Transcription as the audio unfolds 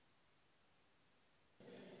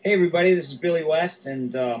Hey everybody, this is Billy West,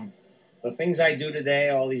 and the things I do today,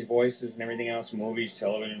 all these voices and everything else, movies,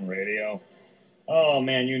 television, radio. Oh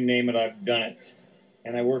man, you name it, I've done it.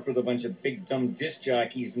 And I work with a bunch of big dumb disc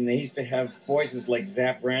jockeys, and they used to have voices like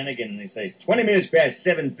Zap Brannigan, and they say 20 minutes past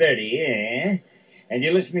 7:30, eh? And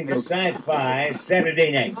you're listening to Sci-Fi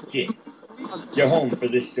Saturday Night. You're home for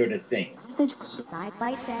this sort of thing.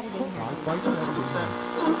 Sci-Fi Saturday Night. Sci-Fi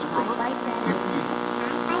Saturday Night.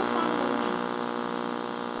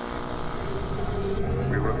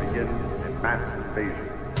 We will begin a mass invasion.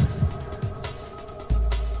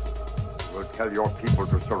 We'll tell your people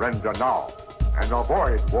to surrender now and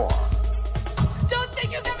avoid war. Don't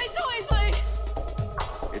think you get me so easily!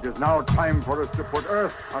 It is now time for us to put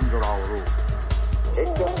Earth under our rule.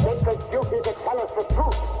 It's your sacred duty to tell us the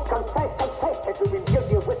truth. Confess that you've been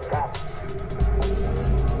guilty of witchcraft.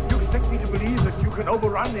 You expect me to believe that you can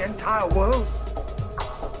overrun the entire world?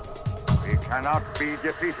 We cannot be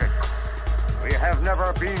defeated. We have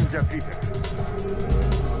never been defeated.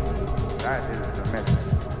 That is the message.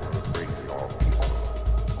 Bring your people.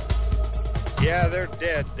 Yeah, they're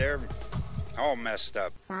dead. They're all messed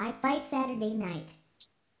up. Sci-Fi Saturday Night.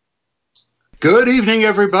 Good evening,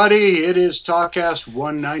 everybody. It is TalkCast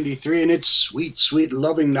 193, and it's sweet, sweet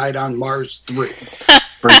loving night on Mars 3.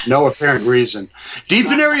 For no apparent reason. Deep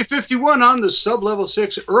in Area 51 on the Sub-Level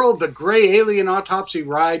 6 Earl the Grey Alien Autopsy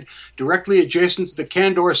ride, directly adjacent to the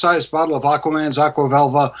Candor-sized bottle of Aquaman's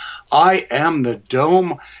Aquavelva, I am the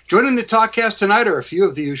Dome. Joining the TalkCast tonight are a few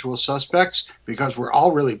of the usual suspects, because we're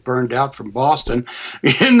all really burned out from Boston.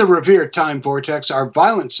 In the Revere Time Vortex, our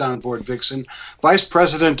violent soundboard vixen, Vice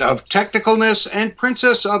President of Technicalness and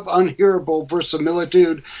Princess of Unhearable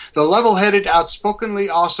Verisimilitude, the level-headed, outspokenly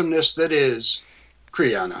awesomeness that is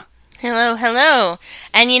Kriana. Hello, hello.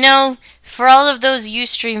 And you know, for all of those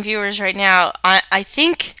Ustream viewers right now, I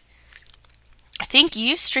think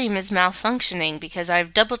Ustream is malfunctioning because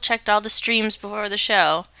I've double-checked all the streams before the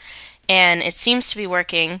show, and it seems to be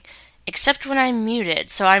working, except when I'm muted.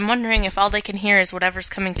 So I'm wondering if all they can hear is whatever's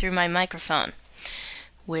coming through my microphone,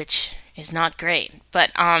 which is not great.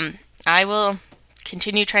 But I will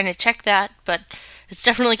continue trying to check that, but it's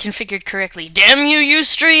definitely configured correctly. Damn you,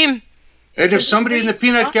 Ustream! And if somebody in the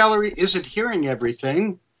peanut gallery isn't hearing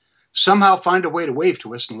everything, somehow find a way to wave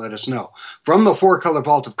to us and let us know. From the Four Color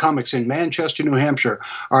Vault of Comics in Manchester, New Hampshire,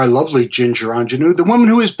 our lovely Ginger Ingenue, the woman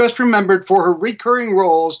who is best remembered for her recurring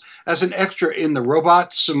roles as an extra in The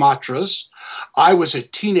Robot Sumatras, I Was a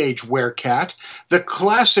Teenage Werecat, the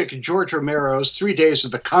classic George Romero's 3 Days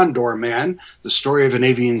of the Condor Man, the story of an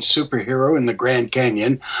avian superhero in the Grand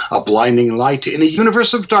Canyon, a blinding light in a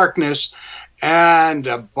universe of darkness, and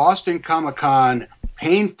a Boston Comic-Con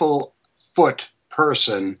painful foot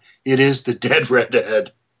person. It is the Dead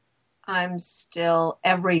Redhead. I'm still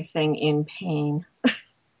everything in pain.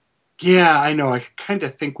 Yeah, I know. I kind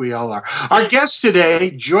of think we all are. Our guest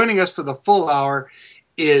today, joining us for the full hour,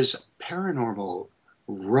 is paranormal,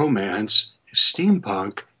 romance,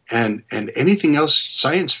 steampunk, and anything else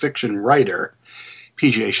science fiction writer,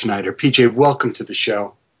 PJ Schneider. PJ, welcome to the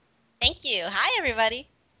show. Thank you. Hi, everybody.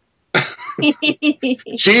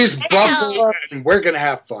 She's bubbling, and we're going to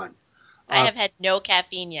have fun. I have had no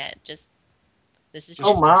caffeine yet. This is just,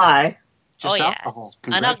 oh my! Just yeah, alcohol.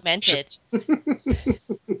 unaugmented.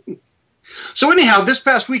 So anyhow, this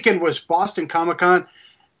past weekend was Boston Comic-Con,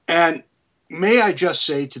 and may I just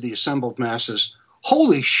say to the assembled masses,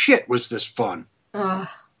 holy shit, was this fun!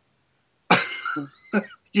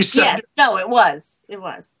 You said, yes, no, it was. It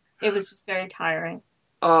was just very tiring.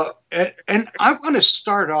 and I want to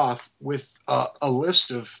start off with a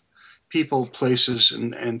list of people, places,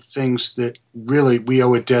 and things that really we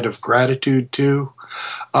owe a debt of gratitude to.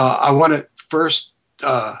 I want to first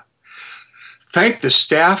thank the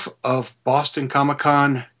staff of Boston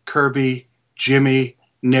Comic-Con, Kirby, Jimmy,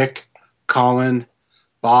 Nick, Colin,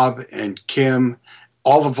 Bob, and Kim,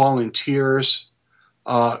 all the volunteers.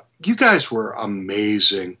 You guys were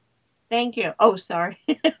amazing. Thank you. Oh, sorry.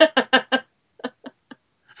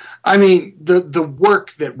 I mean, the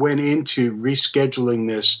work that went into rescheduling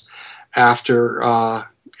this after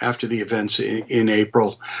the events in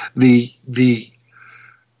April, the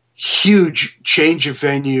huge change of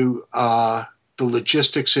venue, the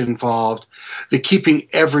logistics involved, the keeping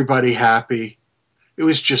everybody happy, it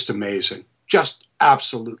was just amazing, just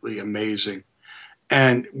absolutely amazing,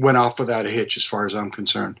 and went off without a hitch as far as I'm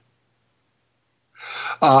concerned.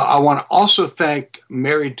 I want to also thank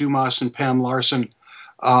Mary Dumas and Pam Larson,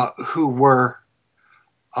 who were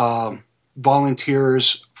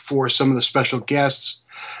volunteers for some of the special guests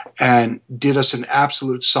and did us an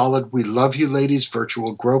absolute solid. We love you, ladies.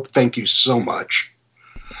 Virtual Grope, thank you so much.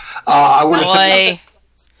 I want to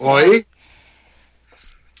gropes. Oi?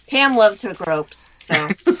 Pam loves her gropes, so.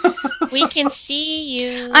 We can see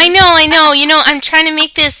you. I know. You know, I'm trying to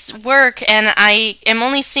make this work, and I am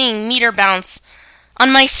only seeing meter bounce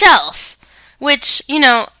on myself. Which, you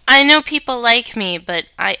know, I know people like me, but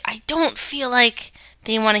I don't feel like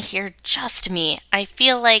they want to hear just me. I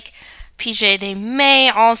feel like, PJ, they may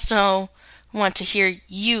also want to hear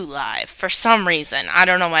you live for some reason. I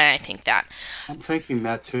don't know why I think that. I'm thinking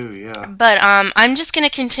that too, yeah. But I'm just going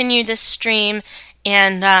to continue this stream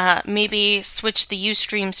and maybe switch the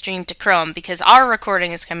Ustream stream to Chrome because our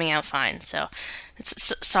recording is coming out fine. So,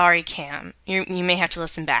 sorry, Cam. You may have to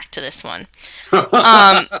listen back to this one.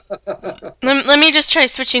 Let me just try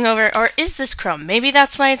switching over. Or is this Chrome? Maybe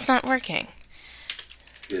that's why it's not working.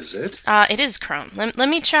 Is it? It is Chrome. Let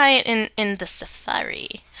me try it in the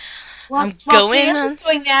Safari. Well, going Pam on is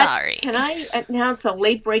doing that. Safari. Can I announce a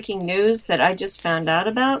late breaking news that I just found out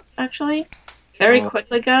about, actually? Very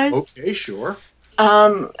quickly, guys. Okay, sure.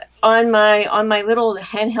 On my little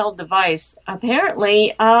handheld device,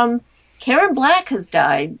 apparently, Karen Black has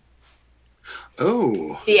died.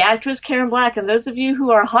 Oh. The actress Karen Black, and those of you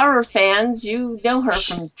who are horror fans, you know her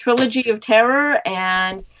from Trilogy of Terror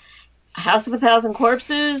and House of a Thousand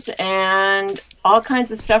Corpses and all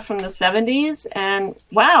kinds of stuff from the 70s. And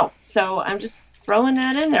wow, so I'm just throwing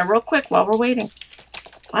that in there real quick while we're waiting.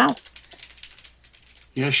 Wow.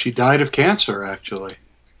 Yeah, she died of cancer, actually.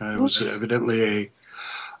 It was evidently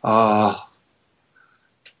oh,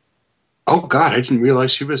 God, I didn't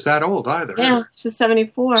realize she was that old either. Yeah, she's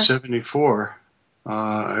 74. 74.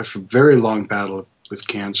 After a very long battle with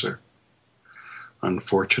cancer,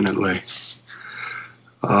 unfortunately.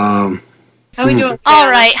 How are we doing? All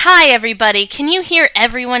right. Hi, everybody. Can you hear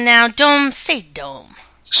everyone now? Dome, say Dome.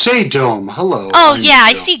 Say Dome. Hello. Oh, yeah,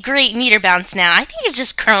 I see great meter bounce now. I think it's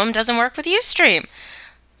just Chrome doesn't work with Ustream.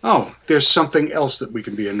 Oh, there's something else that we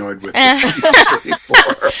can be annoyed with.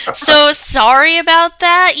 So, sorry about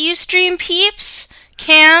that, Ustream peeps.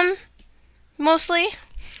 Cam, mostly.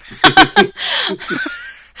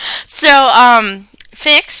 So,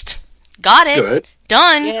 fixed. Got it. Good.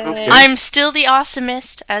 Done. Yay. I'm still the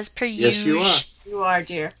awesomest, as per Yes, you usual. are. You are,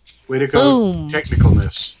 dear. Way to go. Boom.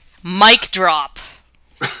 Technicalness. Mic drop.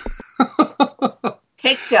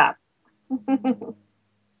 Picked up.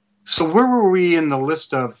 So where were we in the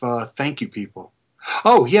list of thank you people?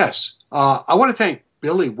 Oh, yes. I want to thank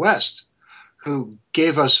Billy West, who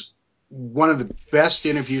gave us one of the best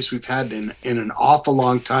interviews we've had in an awful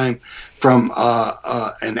long time from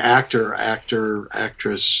an actress,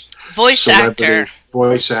 Voice actor.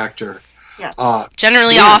 Voice actor. Yes.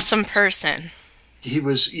 Generally yeah. awesome person. He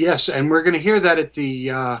was, yes, and we're going to hear that at the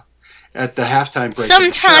halftime break.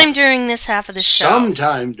 Sometime during this half of the show.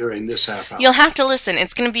 Sometime during this half hour. You'll have to listen.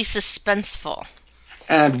 It's going to be suspenseful.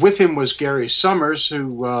 And with him was Gary Summers,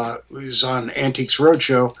 who was on Antiques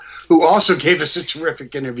Roadshow, who also gave us a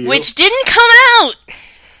terrific interview. Which didn't come out.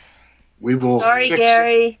 We will Sorry,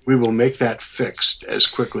 Gary. We will make that fixed as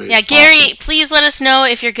quickly Yeah, as Gary, possible. please let us know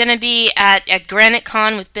if you're going to be at Granite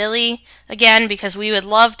Con with Billy again, because we would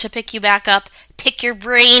love to pick you back up, pick your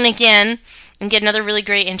brain again, and get another really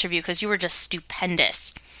great interview, because you were just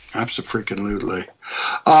stupendous. Absolutely.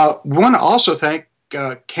 Want to also thank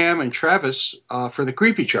Cam and Travis for the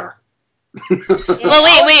creepy jar.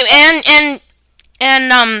 Well, wait,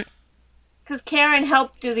 and Because Karen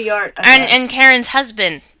helped do the art. I guess. and Karen's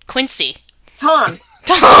husband, Quincy. Tom.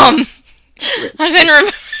 I couldn't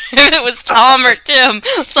remember if it was Tom or Tim,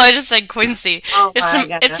 so I just said Quincy. Oh, I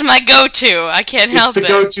gotcha. It's my go-to. I can't help It's it. the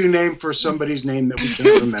go-to name for somebody's name that we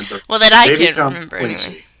can't remember. Well, that I They can't become remember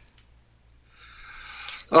Quincy.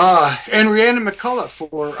 anyway. And Rhiannon McCullough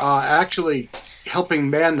for actually helping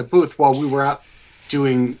man the booth while we were out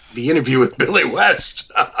doing the interview with Billy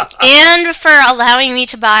West. And for allowing me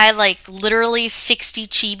to buy, like, literally 60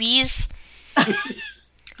 chibis.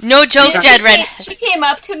 No joke, Dead Red. She came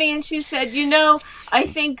up to me and she said, you know, I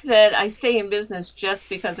think that I stay in business just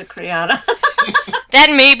because of Kriana. That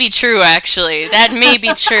may be true, actually. That may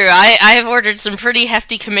be true. I have ordered some pretty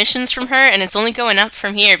hefty commissions from her, and it's only going up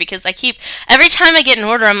from here, because every time I get an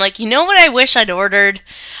order, I'm like, you know what I wish I'd ordered?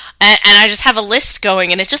 And I just have a list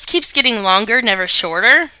going, and it just keeps getting longer, never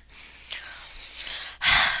shorter.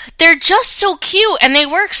 They're just so cute, and they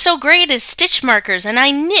work so great as stitch markers, and I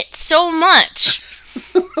knit so much.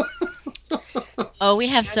 Oh, we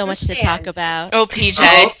have so much to talk about. Oh, PJ.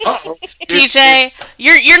 PJ,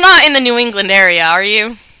 you're not in the New England area, are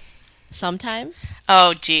you? Sometimes.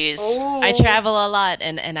 Oh, jeez. I travel a lot,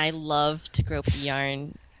 and I love to grope the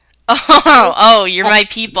yarn. Oh, you're my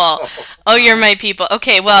people. Oh, you're my people.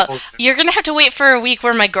 Okay, well, you're going to have to wait for a week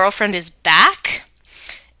where my girlfriend is back.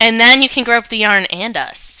 And then you can grow up the yarn and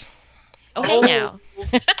us. Oh, hey now.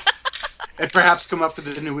 And perhaps come up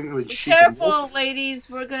with the New England Be sheep. and careful, wolf. ladies.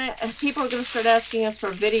 People are gonna start asking us for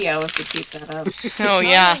video if we keep that up. Oh, Hey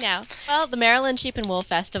yeah. now. Well, the Maryland Sheep and Wool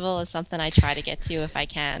Festival is something I try to get to if I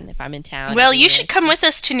can, if I'm in town. Well, every you year. should come with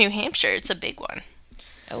us to New Hampshire. It's a big one.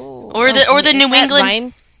 Oh. Or the is New that England-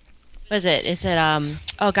 Rhine? What is it? Is it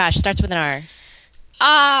oh gosh, starts with an R.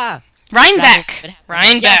 Ah. Rhinebeck.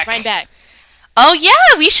 Rhinebeck. Yes, Rhinebeck. Oh,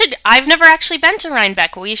 yeah, we should. I've never actually been to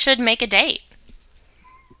Rhinebeck. We should make a date.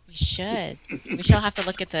 We should. We shall have to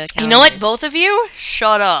look at the calendar. You know what, both of you?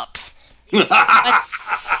 Shut up. But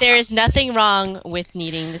there is nothing wrong with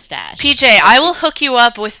needing the stash. PJ, I will hook you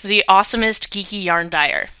up with the awesomest geeky yarn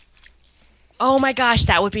dyer. Oh my gosh,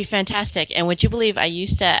 that would be fantastic. And would you believe I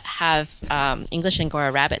used to have English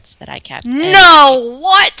Angora rabbits that I kept? And No,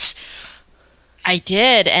 what? I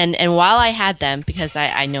did, and while I had them, because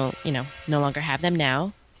I know, no longer have them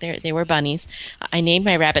now, they were bunnies, I named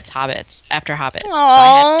my rabbits Hobbits, after Hobbits. So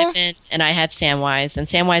I had Pippin, and I had Samwise, and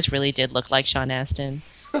Samwise really did look like Sean Astin.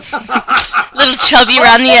 Little chubby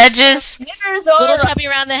around the edges. Little chubby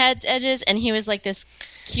around the edges, and he was like this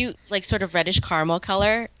cute, like sort of reddish caramel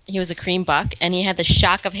color. He was a cream buck, and he had the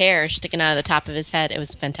shock of hair sticking out of the top of his head. It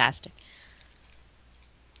was fantastic.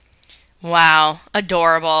 Wow,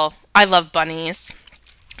 adorable. I love bunnies.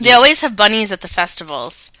 They always have bunnies at the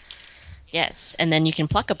festivals. Yes, and then you can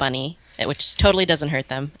pluck a bunny, which totally doesn't hurt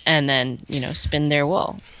them, and then, spin their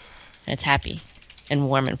wool. And it's happy and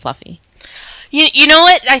warm and fluffy. You know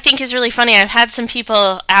what I think is really funny? I've had some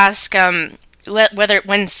people ask whether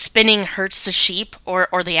when spinning hurts the sheep or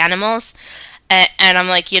the animals, and I'm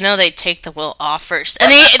like, they take the wool off first. And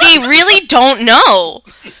they really don't know.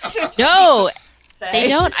 No, they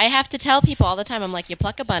don't. I have to tell people all the time, I'm like, you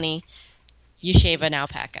pluck a bunny, you shave an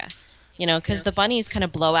alpaca. Because the bunnies kind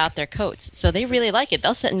of blow out their coats. So they really like it.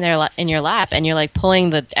 They'll sit in your lap, and you're like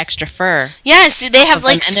pulling the extra fur. Yes, they have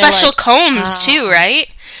like and they're special like, combs too,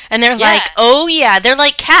 right? And they're like, oh yeah, they're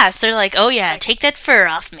like cats. They're like, oh yeah, take that fur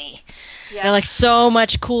off me. Yeah. They're like so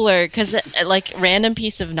much cooler because, like, random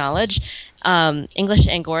piece of knowledge, English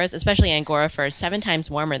Angoras, especially Angora fur, is 7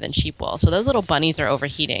 times warmer than sheep wool. So those little bunnies are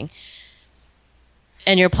overheating.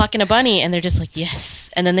 And you're plucking a bunny, and they're just like,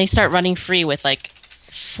 yes. And then they start running free with like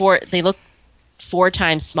they look 4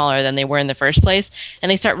 times smaller than they were in the first place, and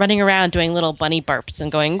they start running around doing little bunny burps and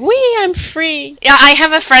going, wee, I'm free. Yeah, I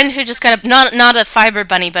have a friend who just got not a fiber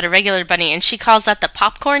bunny, but a regular bunny, and she calls that the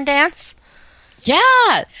popcorn dance.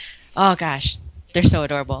 Yeah. Oh gosh, they're so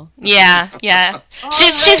adorable. Yeah.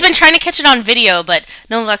 She's been trying to catch it on video, but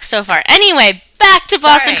no luck so far. Anyway, back to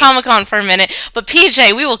Boston Comic Con for a minute. But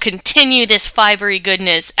PJ, we will continue this fibery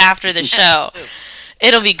goodness after the show.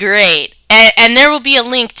 It'll be great. And there will be a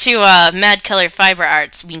link to Mad Color Fiber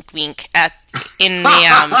Arts, wink wink, in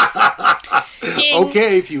the...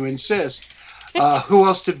 Okay, if you insist. Who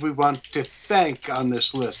else did we want to thank on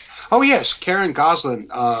this list? Oh, yes, Karen Goslin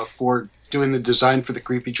for doing the design for the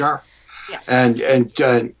Creepy Jar. Yes. And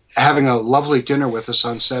having a lovely dinner with us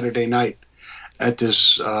on Saturday night at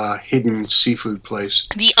this hidden seafood place.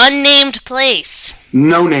 The unnamed place.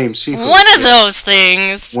 No name seafood. One of those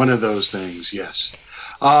things. One of those things, yes.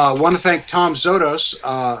 Want to thank Tom Zotos.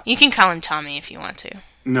 You can call him Tommy if you want to.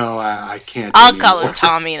 No, I can't. I'll anymore. call him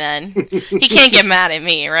Tommy then. He can't get mad at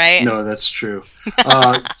me, right? No, that's true.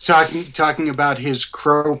 Talking about his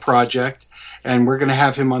Crow project, and we're going to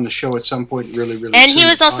have him on the show at some point really soon. And he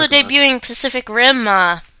was also debuting Pacific Rim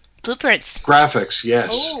blueprints. Graphics,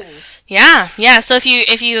 yes. Oh. Yeah. So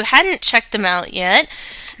if you hadn't checked them out yet,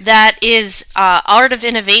 that is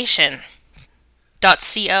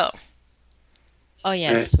artofinnovation.co. Oh,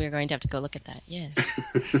 yes, we're going to have to go look at that, yeah.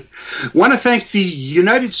 Want to thank the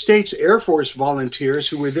United States Air Force volunteers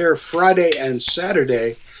who were there Friday and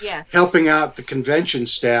Saturday helping out the convention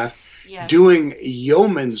staff, doing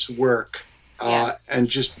yeoman's work, and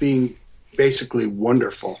just being basically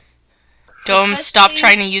wonderful. Dome, stop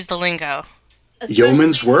trying to use the lingo.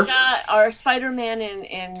 Yeoman's work? Our Spider-Man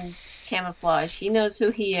in camouflage. He knows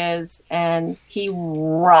who he is, and he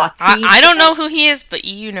rocked. I don't know who he is, but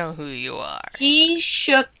you know who you are. He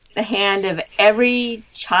shook the hand of every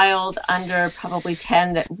child under probably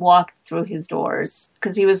 10 that walked through his doors,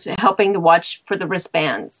 because he was helping to watch for the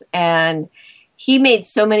wristbands, and he made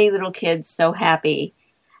so many little kids so happy.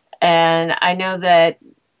 And I know that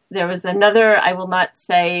there was another, I will not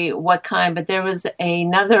say what kind, but there was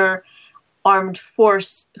another armed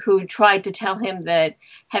force who tried to tell him that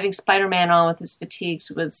having Spider-Man on with his fatigues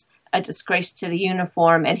was a disgrace to the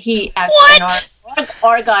uniform, and he actually,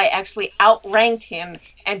 our guy actually outranked him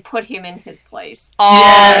and put him in his place. Oh,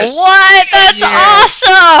 yes. What? That's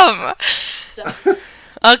awesome!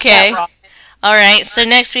 Okay. That rocks. All right. So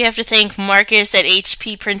next we have to thank Marcus at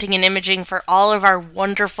HP Printing and Imaging for all of our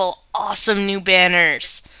wonderful, awesome new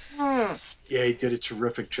banners. Hmm. Yeah, he did a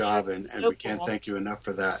terrific job, and So we can't cool. thank you enough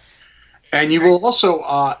for that. And you will also,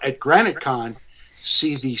 at GraniteCon,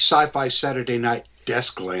 see the Sci-Fi Saturday Night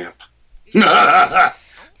desk lamp.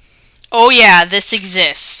 Oh yeah, this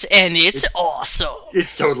exists, and it's awesome. It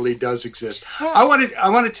totally does exist. I want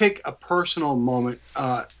to take a personal moment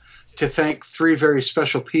to thank three very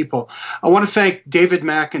special people. I want to thank David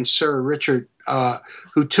Mack and Sarah Richard,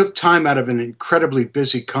 who took time out of an incredibly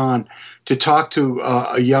busy con to talk to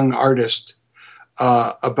a young artist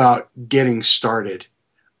about getting started.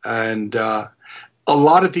 And a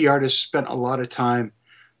lot of the artists spent a lot of time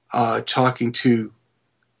talking to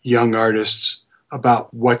young artists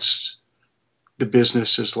about what's the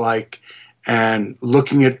business is like and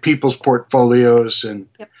looking at people's portfolios, and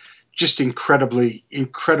just incredibly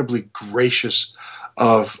gracious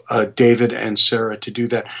of David and Sarah to do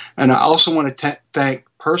that. And I also want to thank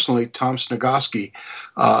personally Tom Snogoski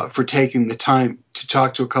for taking the time to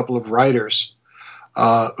talk to a couple of writers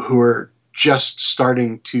who are just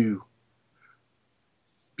starting to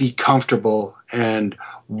be comfortable and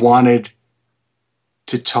wanted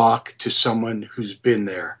to talk to someone who's been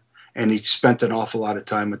there. And he spent an awful lot of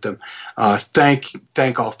time with them.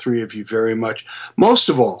 Thank all three of you very much. Most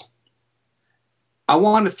of all, I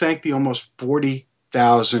want to thank the almost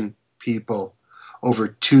 40,000 people over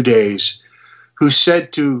 2 days who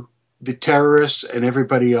said to the terrorists and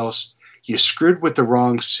everybody else, you screwed with the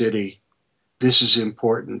wrong city. This is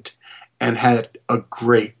important. And had a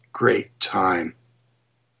great, great time.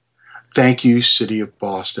 Thank you, City of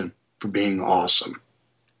Boston, for being awesome.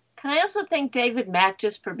 Can I also thank David Mack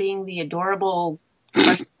just for being the adorable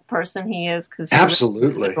person he is? Because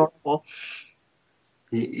Absolutely. Adorable.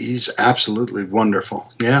 He's absolutely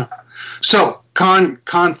wonderful. Yeah. So, con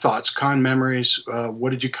thoughts, con memories.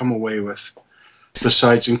 What did you come away with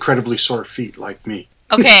besides incredibly sore feet like me?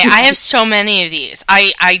 Okay, I have so many of these.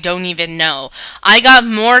 I don't even know. I got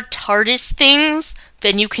more TARDIS things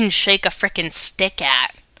than you can shake a frickin' stick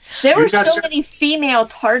at. There were so many female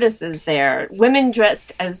TARDISes there. Women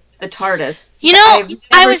dressed as the TARDIS. You know,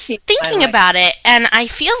 I was seen thinking about it, and I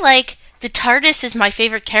feel like the TARDIS is my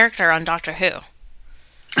favorite character on Doctor Who.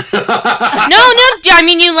 No, I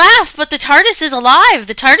mean, you laugh, but the TARDIS is alive.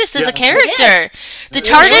 The TARDIS is a character. Yes. The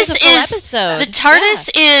TARDIS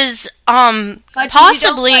is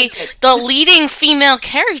possibly the leading female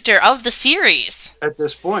character of the series. At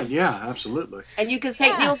this point, yeah, absolutely. And you can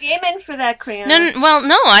thank Neil Gaiman for that, Kriana.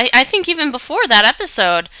 No, I think even before that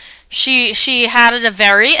episode, she had a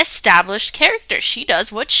very established character. She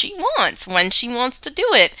does what she wants when she wants to do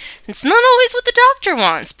it. It's not always what the Doctor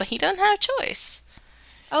wants, but he doesn't have a choice.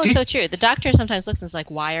 Oh, so true. The Doctor sometimes looks and is like,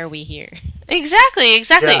 why are we here? Exactly.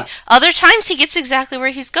 Yeah. Other times he gets exactly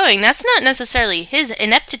where he's going. That's not necessarily his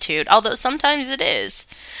ineptitude, although sometimes it is.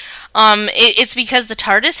 It's because the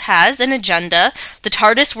TARDIS has an agenda. The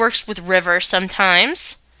TARDIS works with River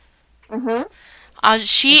sometimes. Mm-hmm.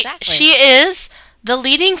 She is the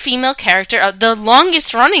leading female character, the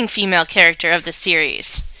longest running female character of the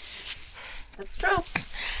series. That's true.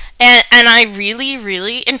 And I really,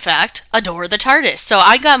 really, in fact, adore the TARDIS. So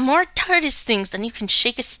I got more TARDIS things than you can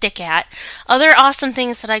shake a stick at. Other awesome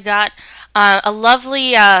things that I got, a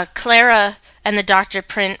lovely Clara and the Doctor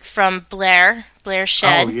print from Blair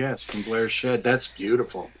Shed. Oh, yes, from Blair Shed. That's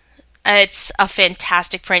beautiful. It's a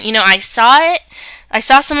fantastic print. You know, I saw it. I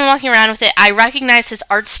saw someone walking around with it. I recognized his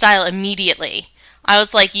art style immediately. I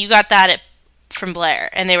was like, you got that from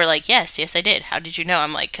Blair. And they were like, yes, I did. How did you know?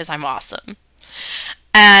 I'm like, because I'm awesome.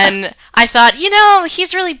 And I thought,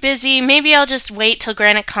 he's really busy. Maybe I'll just wait till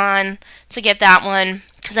GraniteCon to get that one,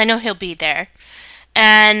 because I know he'll be there.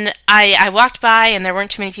 And I walked by, and there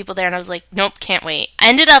weren't too many people there, and I was like, nope, can't wait. I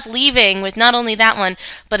ended up leaving with not only that one,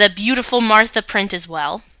 but a beautiful Martha print as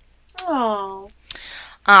well. Oh.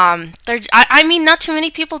 I mean, not too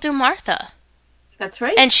many people do Martha. That's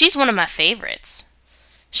right. And she's one of my favorites.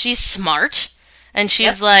 She's smart. And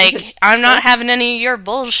she's like, I'm not having any of your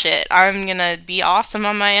bullshit. I'm going to be awesome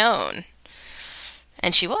on my own.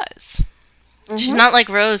 And she was. Mm-hmm. She's not like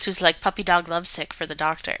Rose, who's like puppy dog lovesick for the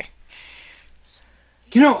Doctor.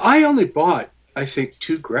 I only bought, I think,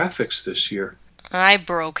 2 graphics this year. I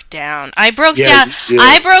broke down. I broke down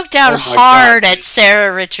hard at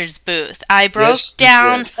Sarah Richards' booth. I broke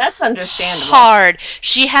down. That's understandable. Hard.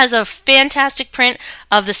 She has a fantastic print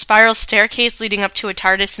of the spiral staircase leading up to a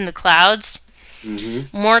TARDIS in the clouds.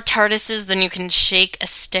 Mm-hmm. More TARDISes than you can shake a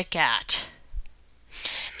stick at.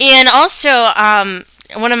 And also,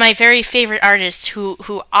 one of my very favorite artists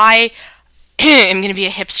who I am going to be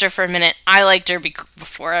a hipster for a minute. I liked her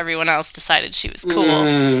before everyone else decided she was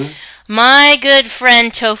cool. My good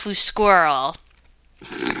friend Tofu Squirrel.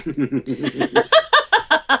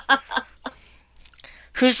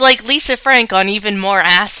 Who's like Lisa Frank on even more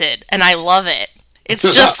acid, and I love it. It's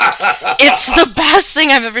just, it's the best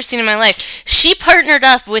thing I've ever seen in my life. She partnered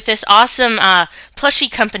up with this awesome plushie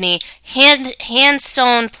company,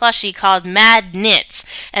 hand-sewn plushie called Mad Knits.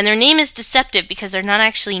 And their name is deceptive because they're not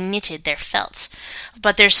actually knitted, they're felt.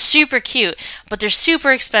 But they're super cute, but they're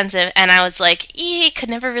super expensive. And I was like, could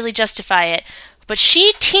never really justify it. But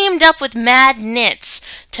she teamed up with Mad Knits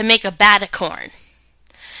to make a Batacorn.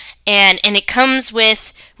 And it comes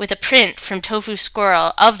with a print from Tofu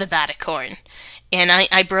Squirrel of the Batacorn. And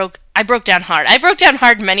I broke down hard. I broke down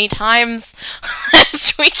hard many times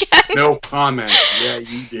last weekend. No comment. Yeah,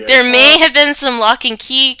 you did. There may have been some lock and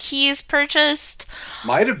key keys purchased.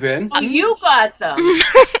 Might have been. Oh, you got them.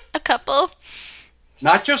 A couple.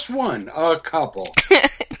 Not just one, a couple.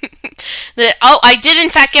 I did in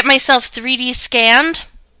fact get myself 3D scanned.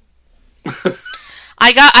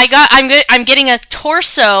 I'm getting a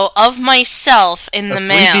torso of myself in the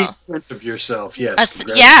mail. 3D print of yourself, yes.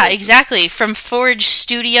 Yeah, exactly. From Forge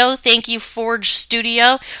Studio. Thank you, Forge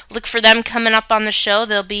Studio. Look for them coming up on the show.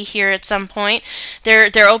 They'll be here at some point.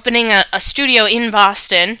 They're opening a studio in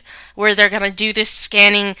Boston where they're going to do this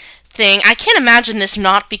scanning thing. I can't imagine this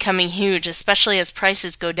not becoming huge, especially as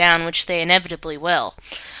prices go down, which they inevitably will.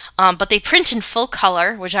 But they print in full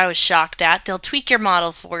color, which I was shocked at. They'll tweak your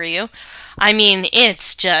model for you. I mean,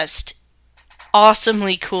 it's just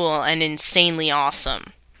awesomely cool and insanely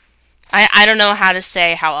awesome. I don't know how to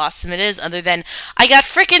say how awesome it is other than I got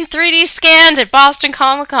frickin' 3D scanned at Boston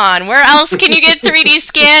Comic Con. Where else can you get 3D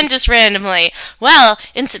scanned just randomly? Well,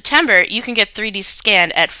 in September, you can get 3D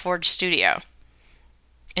scanned at Forge Studio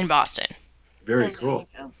in Boston. Very cool.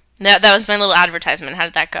 That was my little advertisement. How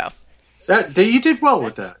did that go? You did well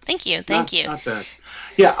with that. Thank you. Not bad.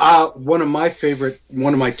 Yeah, one of my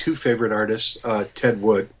two favorite artists, Ted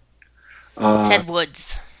Wood. Ted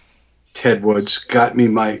Woods. Ted Woods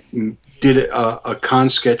did a con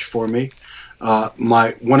sketch for me.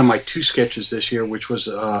 One of my two sketches this year, which was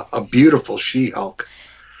a beautiful She-Hulk.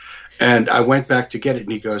 And I went back to get it,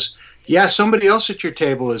 and he goes, "Yeah, somebody else at your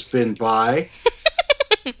table has been by."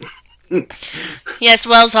 Yes,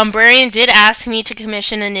 well, Zombrarian did ask me to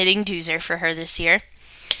commission a knitting doozer for her this year,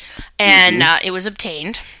 and it was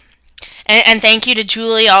obtained. And thank you to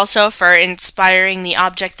Julie also for inspiring the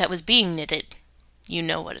object that was being knitted. You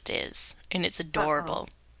know what it is, and it's adorable.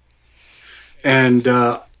 And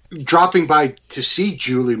dropping by to see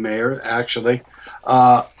Julie Mayer, actually,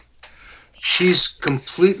 she's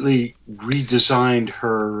completely redesigned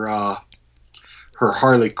her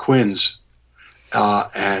Harley Quinns.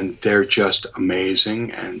 And they're just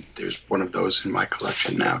amazing, and there's one of those in my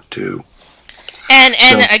collection now too. And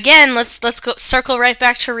again, let's go circle right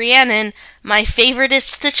back to Rhiannon. My favorite is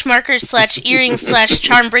stitch markers / earrings /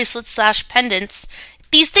 charm bracelets / pendants.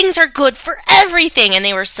 These things are good for everything, and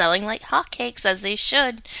they were selling like hotcakes, as they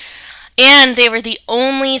should. And they were the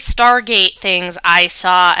only Stargate things I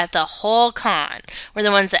saw at the whole con, were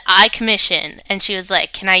the ones that I commissioned. And she was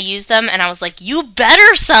like, "Can I use them?" And I was like, "You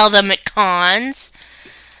better sell them at cons.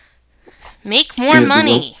 Make more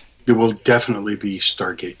money." There will definitely be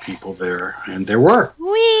Stargate people there, and there were.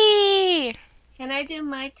 Whee! Can I do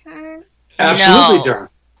my turn? Absolutely, no.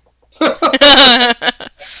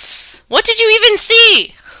 What did you even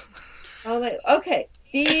see? Oh, wait. Okay.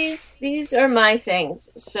 These are my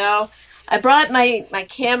things. So I brought my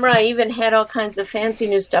camera. I even had all kinds of fancy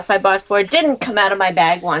new stuff I bought for it. Didn't come out of my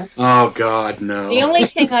bag once. Oh, God, no. The only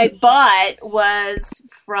thing I bought was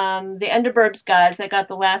from the Underburbs guys. I got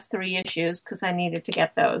the last 3 issues because I needed to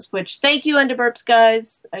get those, which thank you, Underburbs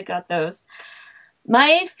guys. I got those.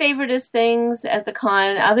 My favoriteest things at the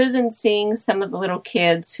con, other than seeing some of the little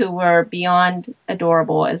kids who were beyond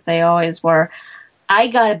adorable, as they always were, I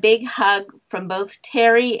got a big hug from both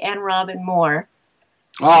Terry and Robin Moore.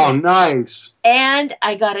 Oh, nice. And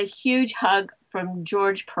I got a huge hug from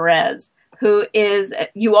George Perez, who is,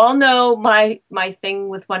 you all know my thing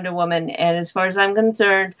with Wonder Woman, and as far as I'm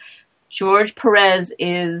concerned, George Perez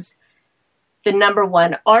is the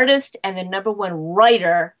 #1 artist and the #1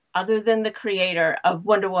 writer, other than the creator of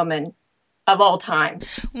Wonder Woman, of all time.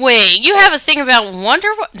 Wait, you have a thing about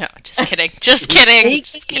Wonder Woman? No, just kidding. Just kidding. He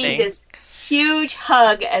gave me this huge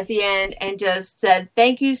hug at the end and just said,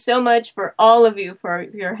 "Thank you so much for all of you for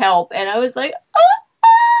your help." And I was like,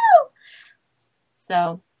 oh!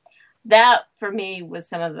 So that for me was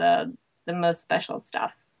some of the most special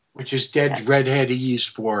stuff. Which is dead redheadese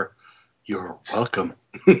for "You're welcome."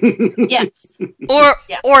 Yes.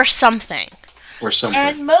 Or something. or something.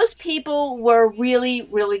 And most people were really,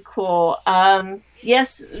 really cool.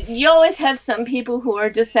 Yes, you always have some people who are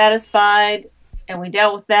dissatisfied, and we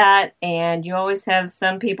dealt with that. And you always have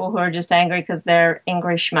some people who are just angry because they're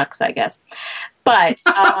angry schmucks, I guess. But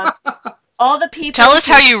all the people... Tell us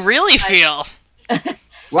how you really feel.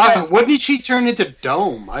 Wow, what did she turn into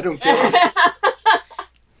Dome? I don't get it.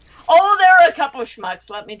 Oh, there are a couple of schmucks,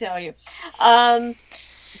 let me tell you.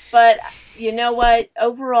 But you know what?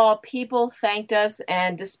 Overall, people thanked us,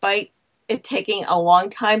 and despite it taking a long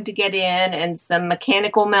time to get in and some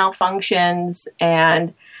mechanical malfunctions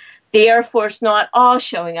and the Air Force not all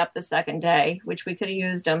showing up the second day, which we could have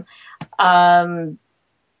used them.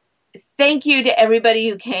 Thank you to everybody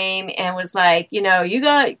who came and was like, you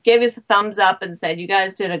gave us a thumbs up and said, you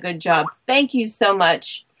guys did a good job. Thank you so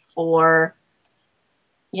much for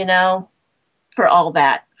all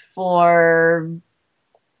that, for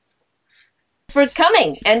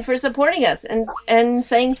coming and for supporting us and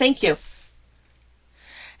saying thank you.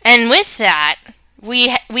 And with that,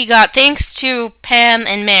 we got, thanks to Pam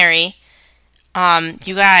and Mary,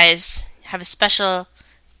 you guys have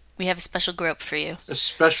we have a special grope for you. A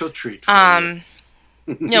special treat for you.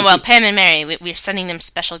 No, well, Pam and Mary, we're sending them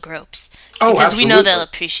special gropes. Oh, because absolutely. we know they'll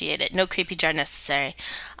appreciate it. No creepy jar necessary.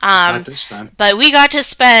 Not this time. But we got to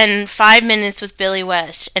spend 5 minutes with Billy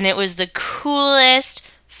West, and it was the coolest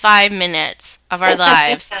 5 minutes of our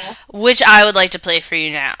lives, which I would like to play for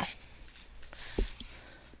you now.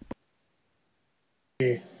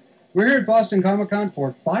 We're here at Boston Comic Con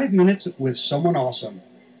for 5 minutes with someone awesome.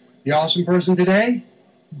 The awesome person today,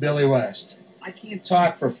 Billy West. I can't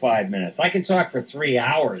talk for 5 minutes. I can talk for 3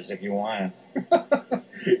 hours if you want.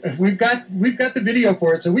 We've got the video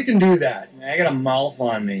for it, so we can do that. I got a mouth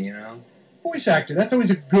on me, Voice actor, that's always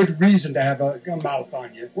a good reason to have a mouth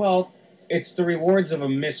on you. Well, it's the rewards of a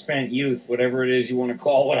misspent youth, whatever it is you want to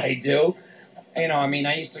call what I do.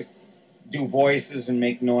 I used to do voices and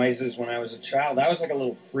make noises when I was a child. I was like a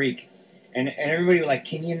little freak. And everybody was like,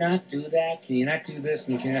 can you not do that? Can you not do this?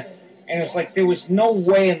 And it was like there was no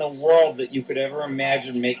way in the world that you could ever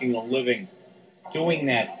imagine making a living doing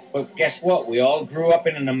that. But guess what? We all grew up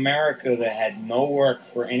in an America that had no work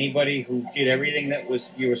for anybody who did everything that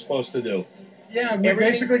you were supposed to do. Yeah, we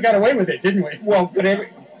basically got away with it, didn't we? Well,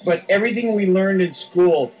 but everything we learned in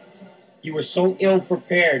school, you were so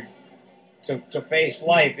ill-prepared to face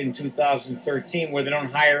life in 2013 where they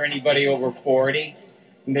don't hire anybody over 40.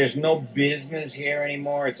 And there's no business here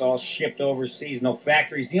anymore. It's all shipped overseas. No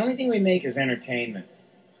factories. The only thing we make is entertainment.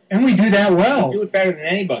 And we do that well. We do it better than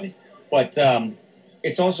anybody. But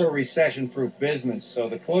it's also a recession-proof business. So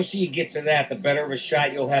the closer you get to that, the better of a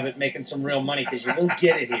shot you'll have at making some real money because you won't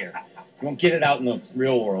get it here. You won't get it out in the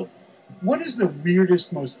real world. What is the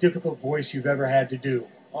weirdest, most difficult voice you've ever had to do?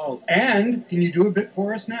 Oh, and can you do a bit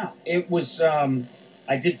for us now? It was, I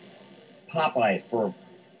did Popeye for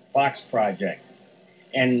Fox Project.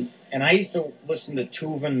 And I used to listen to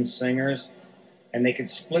Tuvan singers, and they could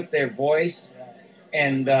split their voice,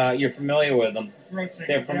 and you're familiar with them.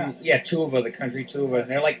 They're from, Tuva, the country Tuva.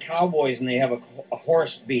 They're like cowboys, and they have a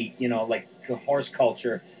horse beat, like a horse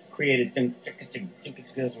culture created.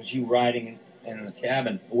 This was you riding in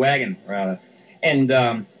the wagon, rather. And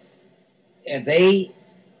they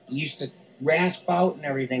used to rasp out and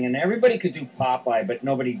everything, and everybody could do Popeye, but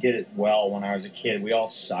nobody did it well when I was a kid. We all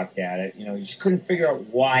sucked at it. You just couldn't figure out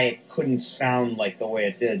why it couldn't sound like the way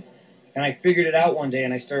it did. And I figured it out one day,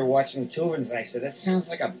 and I started watching the Tuvans, and I said, that sounds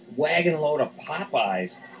like a wagon load of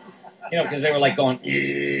Popeyes. Because they were like going,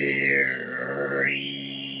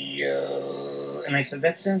 and I said,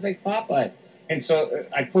 that sounds like Popeye. And so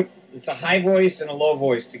I put, it's a high voice and a low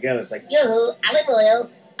voice together. It's like, yo, olive oil,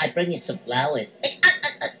 I bring you some flowers.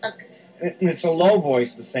 And it's a low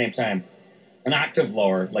voice at the same time, an octave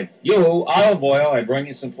lower, like, you, olive oil, I bring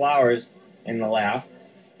you some flowers, in the laugh.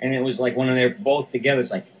 And it was like when they're both together,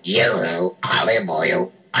 it's like, you, olive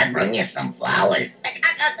oil, I bring you some flowers.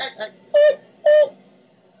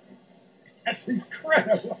 That's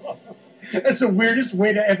incredible. That's the weirdest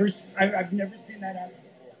way to ever, I've never seen that happen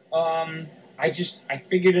before. I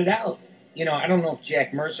figured it out. I don't know if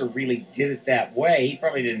Jack Mercer really did it that way. He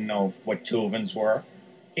probably didn't know what Tuvans were.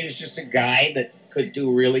 He was just a guy that could do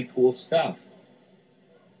really cool stuff.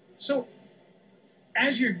 So,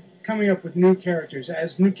 as you're coming up with new characters,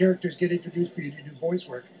 as new characters get introduced for you to do voice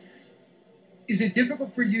work, is it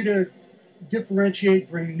difficult for you to differentiate,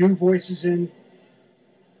 bring new voices in?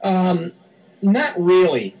 Not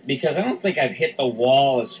really, because I don't think I've hit the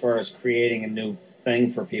wall as far as creating a new thing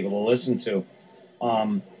for people to listen to.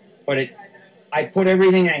 But I put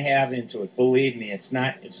everything I have into it. Believe me, it's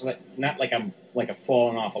not like I'm like a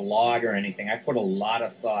falling off a log or anything. I put a lot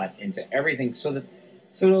of thought into everything so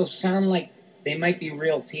it'll sound like they might be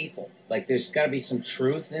real people. Like there's got to be some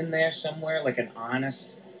truth in there somewhere, like an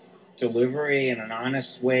honest delivery and an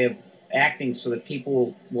honest way of acting, so that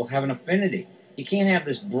people will have an affinity. You can't have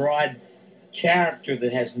this broad character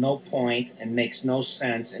that has no point and makes no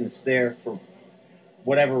sense, and it's there for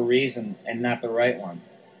whatever reason and not the right one.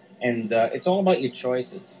 And it's all about your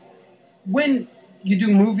choices. When you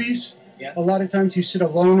do movies, Yeah. a lot of times you sit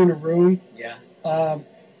alone in a room. Yeah. But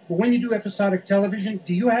when you do episodic television,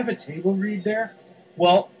 do you have a table read there?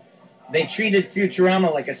 Well, they treated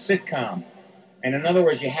Futurama like a sitcom. And in other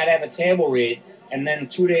words, you had to have a table read, and then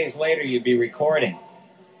 2 days later you'd be recording.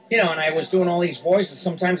 You know, and I was doing all these voices.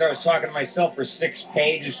 Sometimes I was talking to myself for 6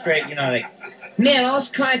 pages straight, you know, like, man, all this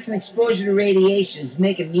constant exposure to radiation is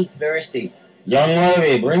making me thirsty. Young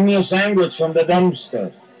lady, bring me a sandwich from the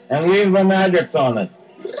dumpster and leave the maggots on it.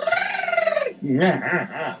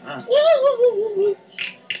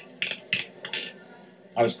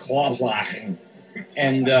 I was claw-blocking.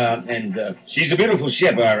 And she's a beautiful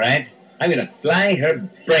ship, all right? I'm going to fly her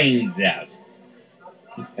brains out.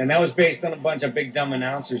 And that was based on a bunch of big dumb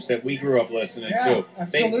announcers that we grew up listening to.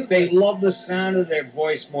 Absolutely. They loved the sound of their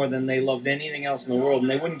voice more than they loved anything else in the world,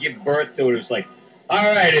 and they wouldn't give birth to it. It was like, all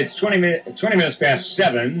right, it's 20 minutes past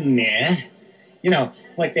 7, yeah. You know,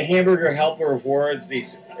 like the hamburger helper of words,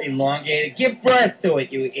 these elongated, give birth to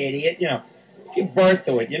it, you idiot. You know, give birth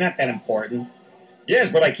to it. You're not that important.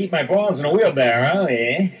 Yes, but I keep my balls in a wheelbarrow,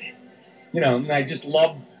 eh? You know, and I just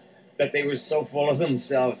loved that they were so full of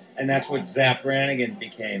themselves, and that's what Zap Brannigan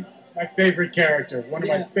became. My favorite character. One of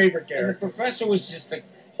my favorite And the characters. professor was just a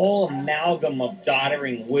whole amalgam of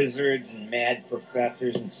doddering wizards and mad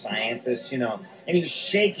professors and scientists, you know. And he was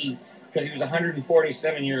shaky because he was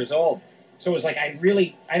 147 years old. So it was like I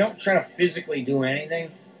don't try to physically do anything,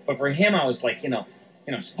 but for him I was like, you know,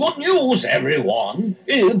 it's good news, everyone.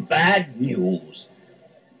 Bad news.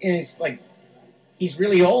 And it's like, he's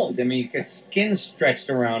really old. I mean, he's got skin stretched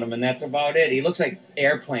around him, and that's about it. He looks like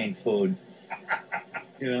airplane food.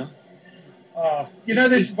 You know? You know,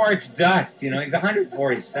 He farts dust, you know? He's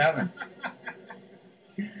 147.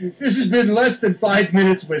 This has been less than 5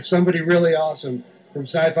 minutes with somebody really awesome from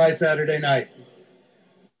Sci-Fi Saturday Night.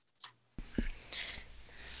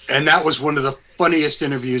 And that was one of the funniest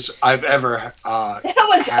interviews I've ever That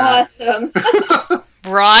was had. awesome.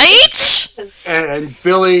 Right? And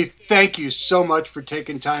Billy, thank you so much for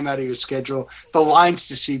taking time out of your schedule. The lines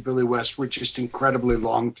to see Billy West were just incredibly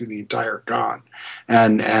long through the entire con.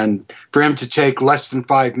 And for him to take less than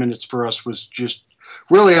 5 minutes for us was just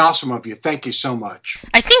really awesome of you. Thank you so much.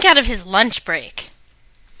 I think out of his lunch break.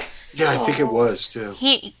 Yeah, I think it was too.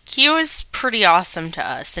 He was pretty awesome to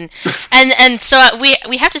us, and so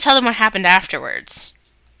we have to tell them what happened afterwards.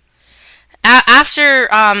 After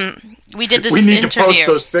we did this we need interview, to post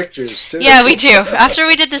those pictures too. Yeah, we do. After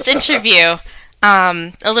we did this interview,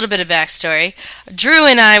 a little bit of backstory. Drew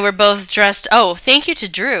and I were both dressed. Oh, thank you to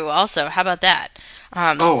Drew. Also, how about that?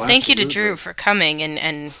 Thank you to Drew for coming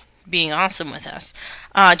and being awesome with us.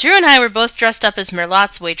 Drew and I were both dressed up as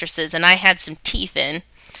Merlot's waitresses, and I had some teeth in.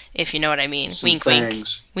 If you know what I mean. Some wink,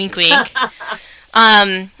 fangs. wink. Wink, wink.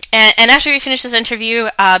 And after we finished this interview,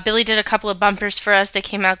 Billy did a couple of bumpers for us. They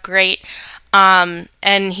came out great. And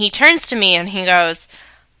he turns to me and he goes,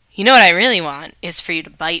 you know what I really want is for you to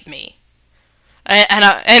bite me.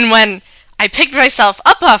 And when I picked myself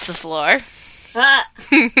up off the floor,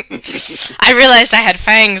 I realized I had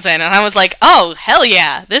fangs in, and I was like, oh, hell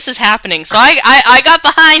yeah, this is happening. So I got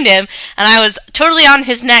behind him, and I was totally on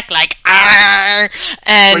his neck, like, arr!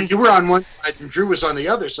 And But you were on one side, and Drew was on the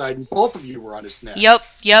other side, and both of you were on his neck.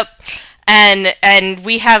 Yep. And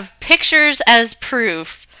we have pictures as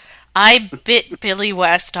proof. I bit Billy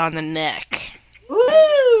West on the neck.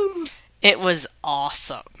 Woo! It was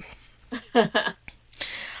awesome.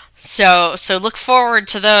 So look forward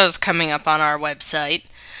to those coming up on our website.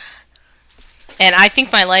 And I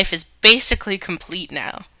think my life is basically complete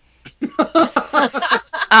now.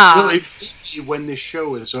 Billy, when this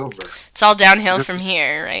show is over. It's all downhill from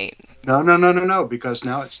here, right? No, because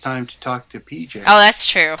now it's time to talk to PJ. Oh, that's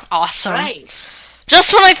true. Awesome. Right.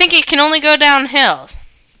 Just when I think it can only go downhill.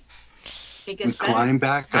 And climb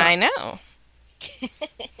back up. I know.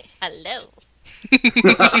 Hello.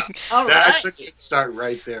 All That's right. a good start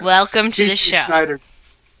right there. Welcome to the P.J. show. Snyder,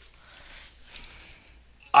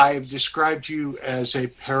 I've described you as a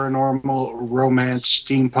paranormal, romance,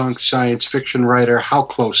 steampunk, science fiction writer. How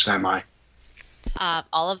close am I?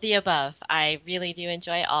 All of the above. I really do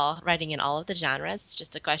enjoy writing in all of the genres. It's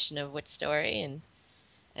just a question of which story, and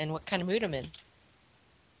and what kind of mood I'm in.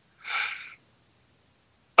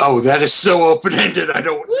 Oh, that is so open-ended. I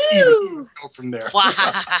don't even go from there. Wow.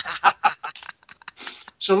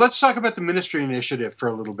 So let's talk about the Ministry Initiative for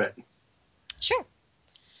a little bit. Sure.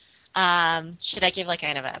 Should I give like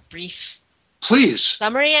kind of a brief Please.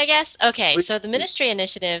 summary, I guess? Okay, Please. so the Ministry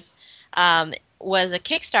Initiative was a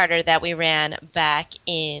Kickstarter that we ran back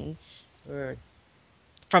in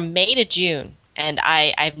from May to June, and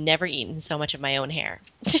I've never eaten so much of my own hair.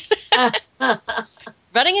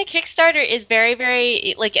 Running a Kickstarter is very,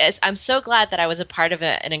 very, I'm so glad that I was a part of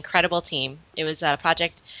an incredible team. It was a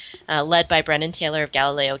project led by Brendan Taylor of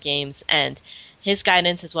Galileo Games, and his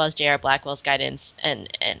guidance, as well as J.R. Blackwell's guidance, and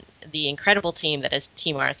the incredible team that is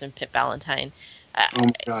T. Morris and Pip Valentine. Oh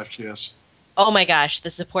my gosh, yes. Oh my gosh,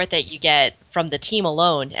 the support that you get from the team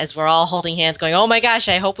alone, as we're all holding hands going, oh my gosh,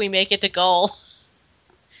 I hope we make it to goal.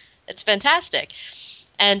 It's fantastic.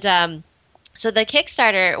 And so the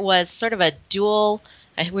Kickstarter was sort of a dual,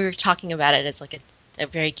 we were talking about it as like a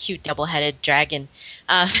very cute double-headed dragon.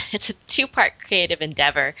 It's a two-part creative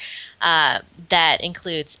endeavor that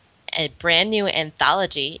includes a brand new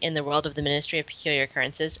anthology in the world of the Ministry of Peculiar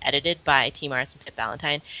Occurrences, edited by T. Morris and Pip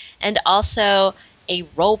Valentine, and also a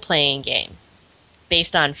role-playing game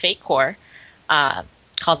based on Fate Core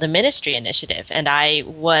called the Ministry Initiative. And I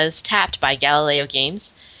was tapped by Galileo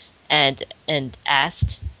Games and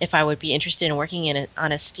asked if I would be interested in working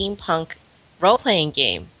on a steampunk role-playing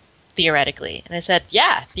game, theoretically. And I said,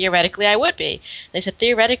 yeah, theoretically I would be. And they said,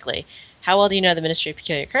 theoretically, how well do you know the Ministry of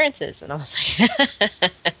Peculiar Occurrences? And I was like...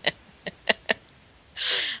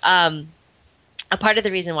 a part of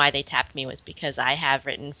the reason why they tapped me was because I have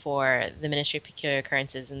written for the Ministry of Peculiar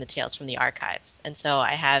Occurrences and the Tales from the Archives. And so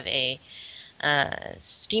I have a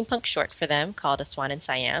steampunk short for them called A Swan in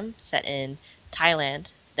Siam, set in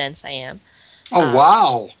Thailand, then Siam. Oh,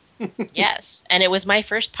 wow. Yes. And it was my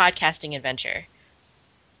first podcasting adventure.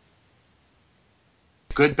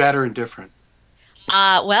 Good, bad, or indifferent?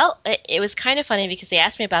 Well, it was kind of funny because they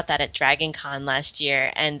asked me about that at Dragon Con last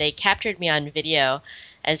year, and they captured me on video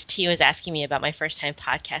as T was asking me about my first time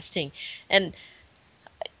podcasting. And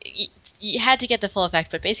you had to get the full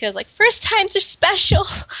effect, but basically I was like, first times are special.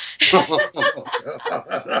 And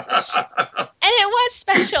it was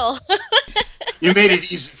special. You made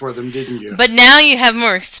it easy for them, didn't you? But now you have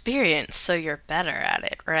more experience, so you're better at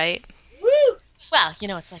it, right? Woo! Well,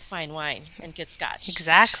 it's like fine wine and good scotch.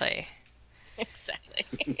 Exactly.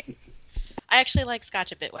 Exactly. I actually like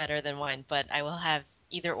scotch a bit better than wine, but I will have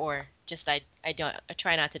either or. Just I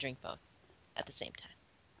try not to drink both at the same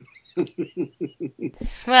time.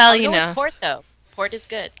 Well, I'll go with port though. Port is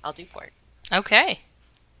good. I'll do port. Okay.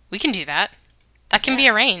 We can do that. That can be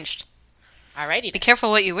arranged. Alrighty. Be careful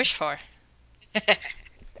what you wish for.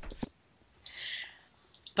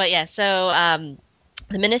 But yeah, so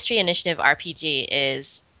the Ministry Initiative RPG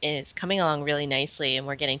is coming along really nicely, and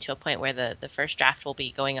we're getting to a point where the first draft will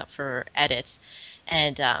be going up for edits.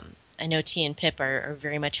 And I know T and Pip are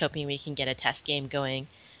very much hoping we can get a test game going,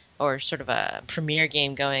 or sort of a premiere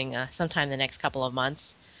game going sometime the next couple of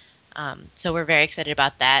months. So we're very excited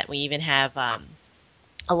about that. We even have a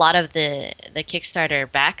lot of the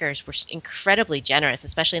Kickstarter backers were incredibly generous,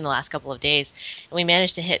 especially in the last couple of days. And we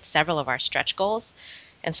managed to hit several of our stretch goals.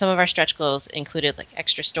 And some of our stretch goals included like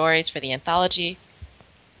extra stories for the anthology,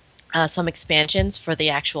 some expansions for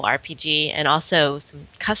the actual RPG, and also some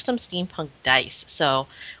custom steampunk dice. So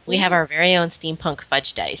we have our very own steampunk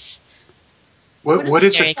fudge dice. What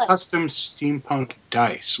is a custom steampunk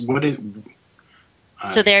dice? What is?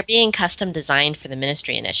 So they're being custom designed for the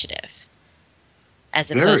Ministry Initiative,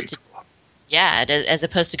 as opposed to as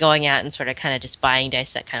opposed to going out and sort of kind of just buying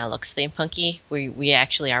dice that kind of look steampunky. We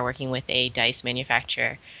actually are working with a dice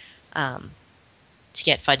manufacturer to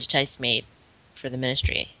get fudge dice made for the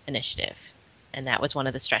Ministry Initiative, and that was one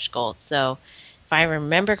of the stretch goals. So if I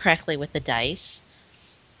remember correctly with the dice,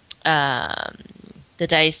 I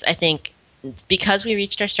think because we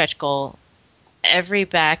reached our stretch goal, every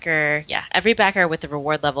backer with the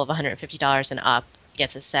reward level of $150 and up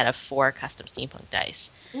gets a set of 4 custom steampunk dice.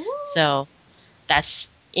 Ooh. So that's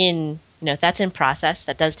in process.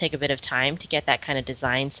 That does take a bit of time to get that kind of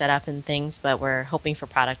design set up and things, but we're hoping for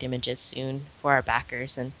product images soon for our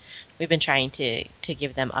backers, and we've been trying to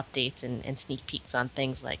give them updates and sneak peeks on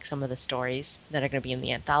things like some of the stories that are going to be in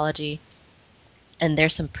the anthology. And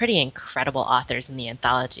there's some pretty incredible authors in the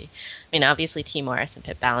anthology. I mean, obviously T. Morris and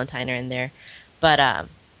Pip Valentine are in there, but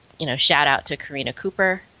shout out to Karina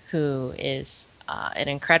Cooper, who is an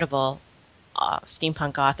incredible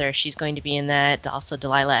steampunk author. She's going to be in that. Also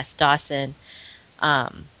Delilah S. Dawson.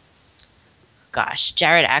 Jared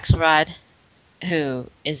Axelrod,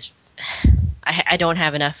 who is... I don't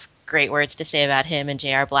have enough great words to say about him and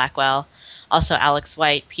J.R. Blackwell. Also Alex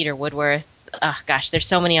White, Peter Woodworth. Oh, gosh, there's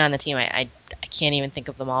so many on the team. I can't even think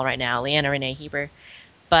of them all right now. Leanna Renee Heber.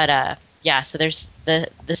 But yeah, so there's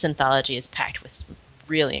this anthology is packed with some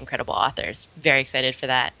really incredible authors. Very excited for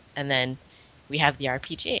that. And then we have the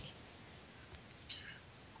RPG.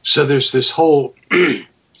 So there's this whole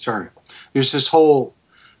there's this whole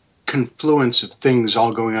confluence of things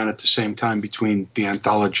all going on at the same time between the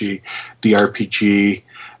anthology, the RPG,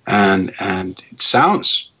 and it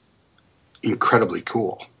sounds incredibly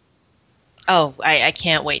cool. Oh, I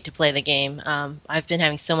can't wait to play the game. I've been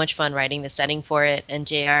having so much fun writing the setting for it, and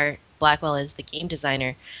J.R. Blackwell is the game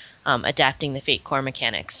designer, adapting the Fate core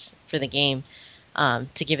mechanics for the game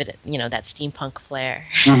to give it, that steampunk flair.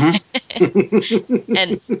 Mm-hmm.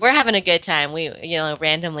 And we're having a good time. We,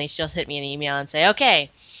 randomly she'll hit me an email and say, okay,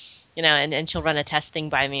 and she'll run a test thing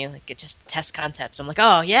by me, like just a test concept. I'm like,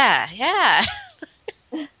 oh yeah.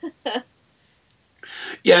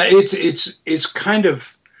 Yeah, it's kind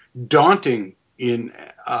of daunting in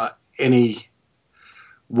any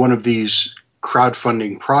one of these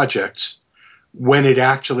crowdfunding projects when it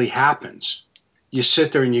actually happens. You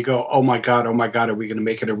sit there and you go, oh my God, are we going to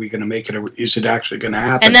make it? Are we going to make it? Or is it actually going to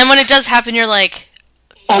happen? And then when it does happen, you're like,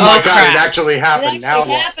 oh my God, crap. it actually happened. It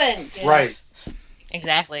actually happened. Yeah. Right.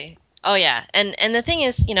 Exactly. Oh yeah. And the thing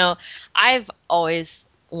is, I've always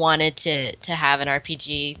wanted to have an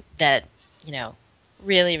RPG that,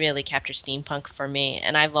 really, really captures steampunk for me.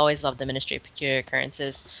 And I've always loved the Ministry of Peculiar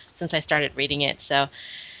Occurrences since I started reading it. So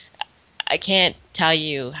I can't tell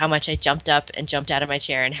you how much I jumped up and jumped out of my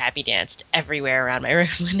chair and happy danced everywhere around my room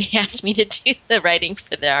when they asked me to do the writing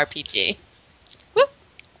for the RPG. Woo!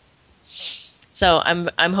 So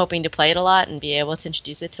I'm hoping to play it a lot and be able to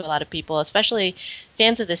introduce it to a lot of people, especially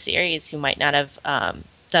fans of the series who might not have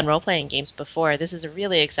done role-playing games before. This is a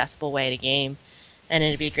really accessible way to game, and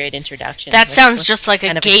it'd be a great introduction. That sounds just like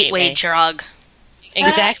a gateway drug.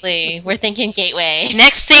 Exactly. We're thinking gateway.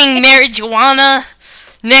 Next thing, marijuana.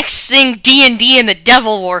 Next thing, D&D and the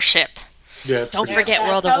devil worship. Yeah. Don't forget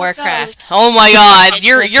World of Warcraft. Oh my God,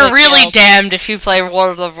 you're really damned if you play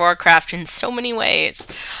World of Warcraft in so many ways.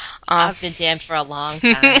 I've been damned for a long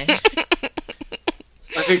time.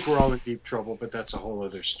 I think we're all in deep trouble, but that's a whole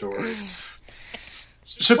other story.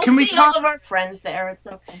 So can we see talk? all of our friends there? It's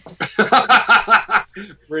okay.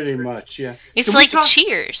 Pretty much, yeah. It's like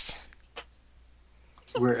Cheers.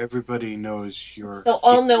 Where everybody knows your... They'll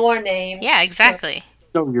all know our names. Yeah, exactly.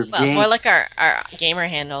 No, your game. More like our gamer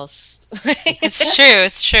handles.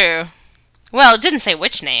 It's true. Well, it didn't say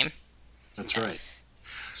which name. That's right.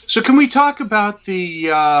 So can we talk about the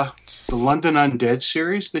London Undead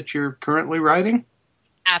series that you're currently writing?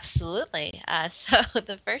 Absolutely. So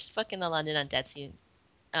the first book in the London Undead series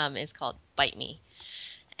is called Bite Me.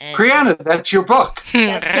 And Kriana, that's your book.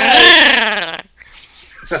 That's right.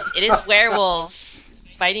 It is werewolves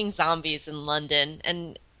fighting zombies in London,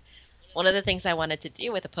 and one of the things I wanted to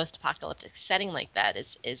do with a post-apocalyptic setting like that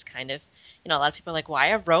is kind of, a lot of people are like, why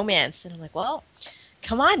a romance? And I'm like, well,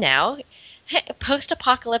 come on now. Hey,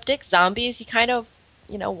 post-apocalyptic zombies, you kind of,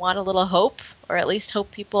 want a little hope, or at least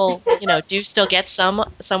hope people, do still get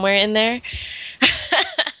somewhere in there.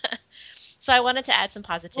 So I wanted to add some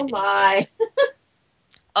positivity. Oh my.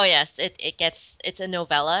 Oh yes, it's a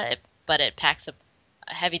novella, but it packs a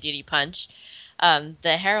heavy-duty punch.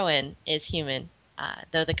 The heroine is human,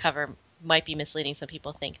 though the cover might be misleading. Some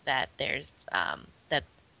people think that there's that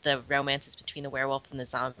the romance is between the werewolf and the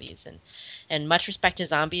zombies, and much respect to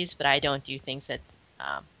zombies, but I don't do things that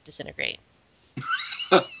disintegrate.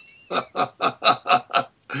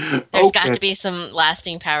 There's got to be some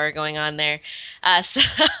lasting power going on there.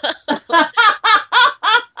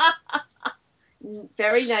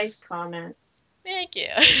 Very nice comment. Thank you.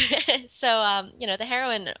 So, the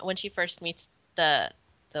heroine, when she first meets the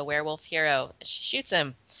werewolf hero, she shoots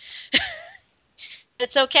him.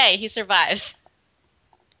 It's okay. He survives.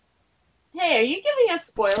 Hey, are you giving us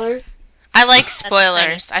spoilers? I like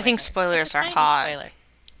spoilers. I think spoilers are hot.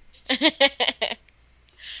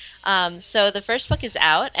 So the first book is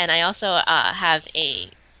out, and I also have a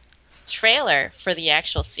trailer for the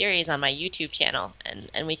actual series on my YouTube channel,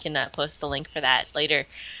 and we can post the link for that later.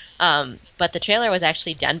 But the trailer was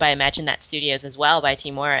actually done by Imagine That Studios as well, by T.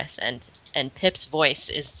 Morris, and Pip's voice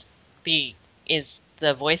is the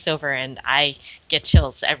voiceover, and I get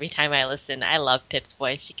chills every time I listen. I love Pip's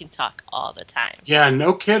voice. She can talk all the time. Yeah,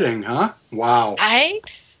 no kidding, huh? Wow.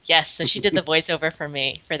 Yes, so she did the voiceover for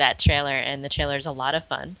me for that trailer, and the trailer is a lot of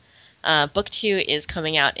fun. Book 2 is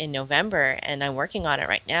coming out in November, and I'm working on it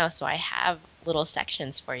right now, so I have little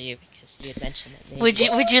sections for you because you had mentioned it.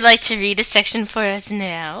 Would you like to read a section for us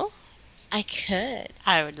now? I could.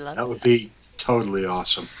 I would love That would be totally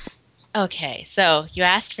awesome. Okay, so you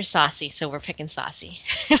asked for saucy, so we're picking saucy.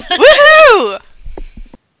 Woohoo!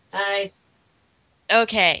 Nice.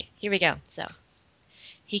 Okay, here we go. So,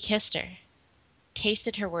 he kissed her,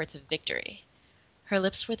 tasted her words of victory. Her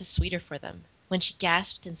lips were the sweeter for them. When she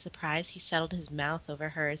gasped in surprise, he settled his mouth over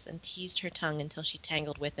hers and teased her tongue until she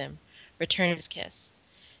tangled with him, returned his kiss.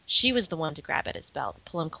 She was the one to grab at his belt,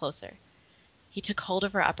 pull him closer. He took hold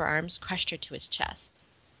of her upper arms, crushed her to his chest.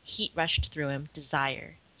 Heat rushed through him,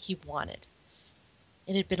 desire. He wanted.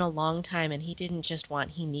 It had been a long time, and he didn't just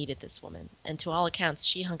want, he needed this woman, and to all accounts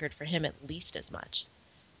she hungered for him at least as much.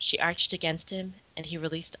 She arched against him, and he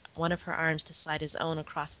released one of her arms to slide his own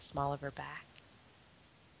across the small of her back.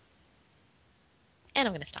 And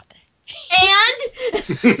I'm going to stop there. And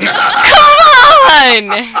Come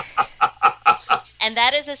on! And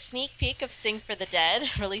that is a sneak peek of Sing for the Dead,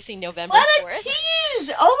 releasing November what a 4th.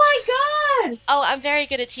 tease! Oh my god! Oh, I'm very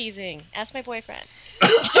good at teasing. Ask my boyfriend.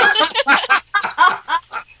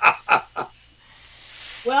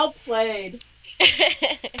 Well played.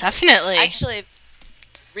 Definitely. Actually,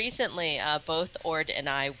 recently, both Ord and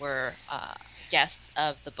I were guests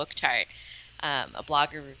of the Book Tart, a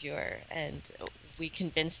blogger reviewer, and we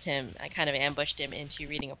convinced him, I kind of ambushed him into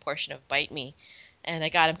reading a portion of Bite Me, and I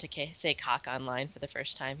got him to say cock online for the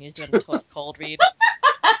first time. He was doing a cold read.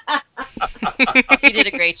 He did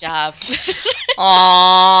a great job.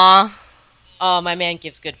 Aww. Oh, my man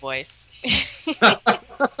gives good voice.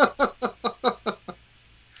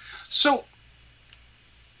 So,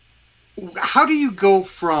 how do you go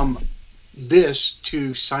from this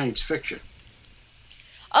to science fiction?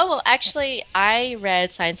 Oh, well, actually, I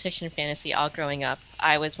read science fiction and fantasy all growing up.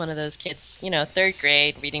 I was one of those kids, third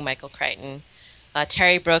grade, reading Michael Crichton,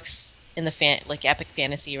 Terry Brooks in the epic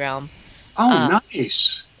fantasy realm. Oh,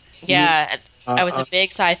 nice. Yeah, I was a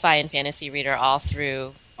big sci-fi and fantasy reader all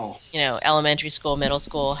through, elementary school, middle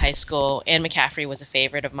school, high school. Anne McCaffrey was a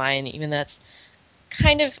favorite of mine, even though that's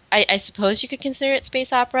kind of, I suppose you could consider it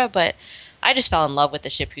space opera, but I just fell in love with The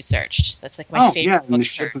Ship Who Searched. That's like my favorite book. And The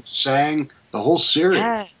Ship Who Sang, the whole series.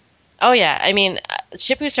 Yeah. Oh, yeah. I mean,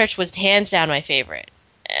 Ship Who Searched was hands down my favorite.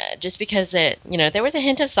 Just because there was a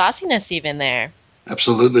hint of sauciness even there.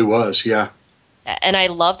 Absolutely was, yeah. And I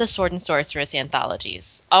love the Sword and Sorceress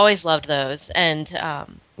anthologies. Always loved those. And,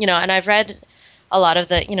 and I've read a lot of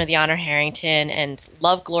the Honor Harrington and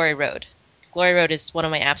love Glory Road. Glory Road is one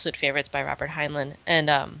of my absolute favorites by Robert Heinlein. And,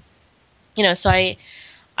 so I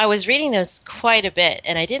was reading those quite a bit.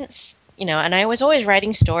 And I didn't, and I was always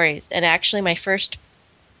writing stories. And actually my first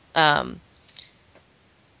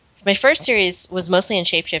series was mostly in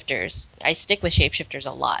shapeshifters. I stick with shapeshifters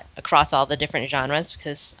a lot across all the different genres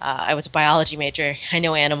because I was a biology major. I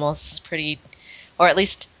know animals pretty, or at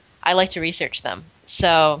least I like to research them.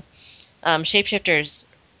 So shapeshifters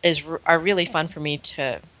are really fun for me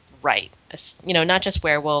to write. Not just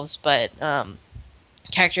werewolves, but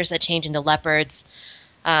characters that change into leopards,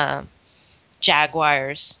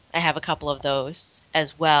 jaguars. I have a couple of those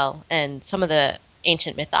as well, and some of the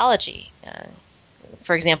ancient mythology.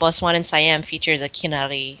 For example, A Swan in Siam features a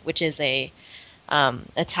Kinari, which is a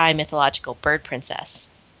Thai mythological bird princess.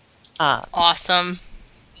 Awesome.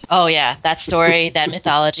 Oh yeah, that story, that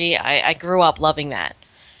mythology, I grew up loving that.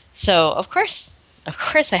 So of course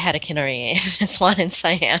I had a Kinari in Swan in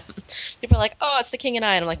Siam. People are like, oh, it's the king and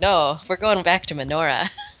I. And I'm like, no, we're going back to Menorah.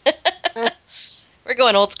 We're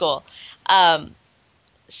going old school.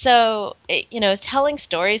 So, telling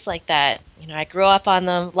stories like that, I grew up on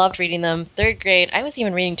them, loved reading them. Third grade, I was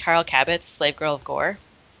even reading Tarl Cabot's Slave Girl of Gore.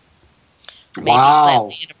 Maybe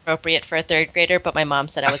slightly inappropriate for a third grader, but my mom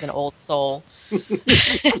said I was an old soul.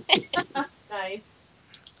 Nice.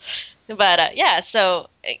 But, so,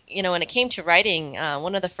 when it came to writing,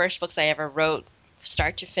 one of the first books I ever wrote,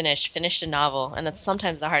 start to finish, finished a novel. And that's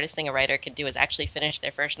sometimes the hardest thing a writer can do is actually finish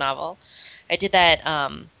their first novel. I did that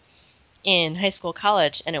in high school,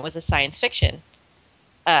 college, and it was a science fiction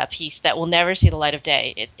piece that will never see the light of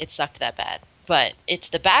day. It sucked that bad. But it's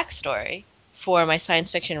the backstory for my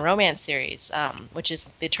science fiction romance series, which is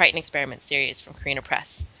the Triton Experiment series from Carina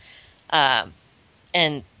Press.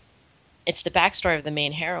 And it's the backstory of the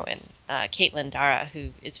main heroine, Caitlin Dara,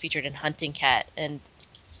 who is featured in Hunting Cat. And,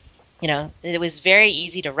 it was very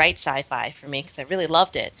easy to write sci-fi for me because I really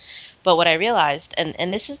loved it. But what I realized,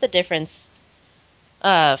 and this is the difference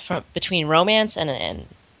between romance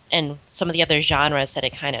and some of the other genres that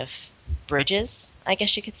it kind of bridges, I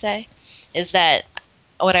guess you could say, is that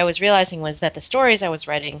what I was realizing was that the stories I was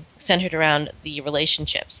writing centered around the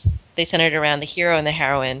relationships. They centered around the hero and the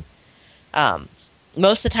heroine.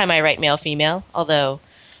 Most of the time I write male-female, although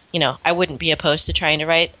I wouldn't be opposed to trying to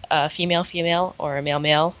write a female-female or a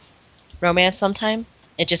male-male romance sometime.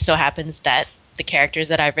 It just so happens that the characters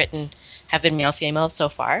that I've written have been male-female so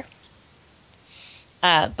far.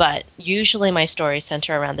 But usually my stories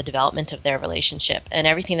center around the development of their relationship, and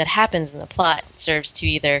everything that happens in the plot serves to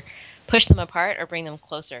either push them apart or bring them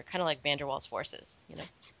closer, kind of like Van der Waals' forces,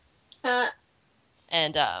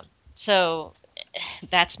 And so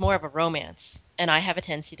that's more of a romance, and I have a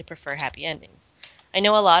tendency to prefer happy endings. I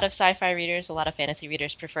know a lot of sci-fi readers, a lot of fantasy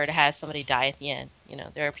readers prefer to have somebody die at the end.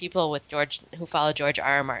 There are people who follow George R.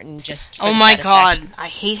 R. Martin just for Oh the my satisfaction. god, I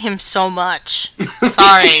hate him so much.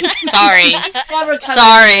 Sorry. Never come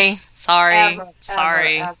Sorry. Ever.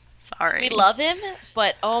 Sorry. We love him,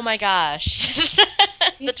 but oh my gosh,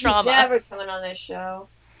 the trauma. Never coming on this show.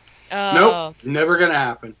 Oh. Nope, never gonna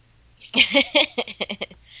happen.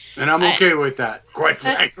 And I'm okay with that, quite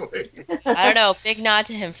frankly. I don't know. Big nod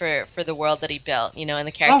to him for the world that he built, and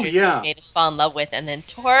the characters yeah. he made us fall in love with, and then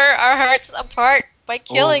tore our hearts apart by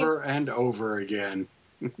killing. Over and over again.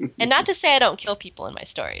 And not to say I don't kill people in my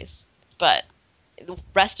stories, but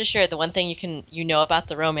rest assured, the one thing you know about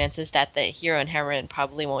the romance is that the hero and heroine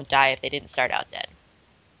probably won't die if they didn't start out dead.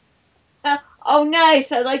 Oh,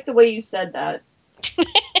 nice. I like the way you said that.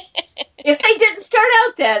 If they didn't start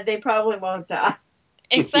out dead, they probably won't die.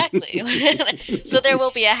 Exactly. So there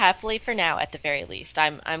will be a happily for now at the very least.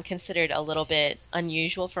 I'm considered a little bit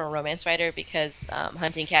unusual for a romance writer because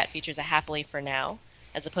Hunting Cat features a happily for now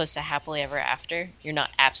as opposed to happily ever after. You're not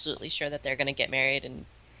absolutely sure that they're going to get married and,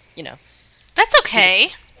 That's okay.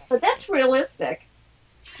 But that's realistic.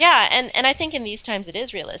 Yeah, and I think in these times it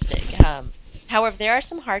is realistic. However, there are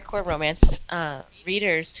some hardcore romance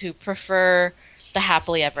readers who prefer the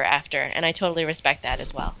happily ever after, and I totally respect that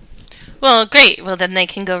as well. Well, great. Well, then they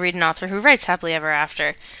can go read an author who writes happily ever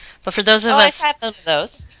after. But for those of us... I've had some of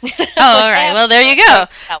those. Oh, all right. Well, there you go.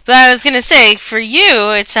 But I was going to say, for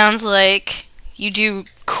you, it sounds like you do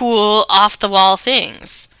cool, off-the-wall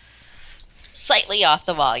things. Slightly off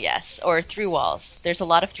the wall, yes. Or through walls. There's a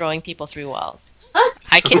lot of throwing people through walls.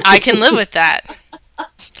 I can live with that.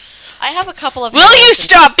 I have a couple of... Will you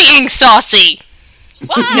stop being saucy?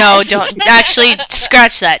 What? No, don't. Actually,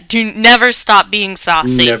 scratch that. Do never stop being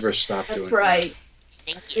saucy. Never stop doing That's right.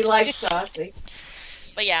 We like saucy.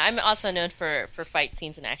 But yeah, I'm also known for fight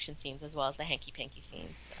scenes and action scenes as well as the hanky-panky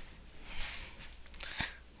scenes. So.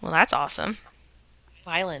 Well, that's awesome.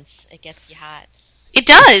 Violence, it gets you hot. It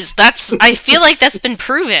does. I feel like that's been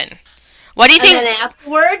proven. Why do you think? And then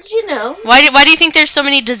afterwards, Why do you think there's so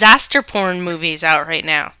many disaster porn movies out right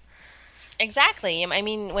now? Exactly. I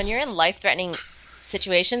mean, when you're in life-threatening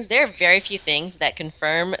situations, there are very few things that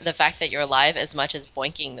confirm the fact that you're alive as much as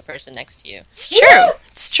boinking the person next to you. It's true.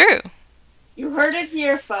 It's true. You heard it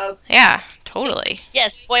here, folks. Yeah, totally.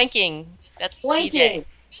 Yes, boinking. That's Boinking.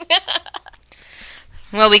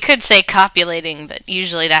 Well, we could say copulating, but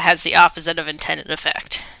usually that has the opposite of intended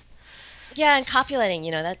effect. Yeah, and copulating,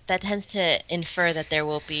 that tends to infer that there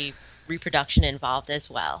will be reproduction involved as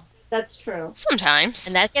well. That's true. Sometimes.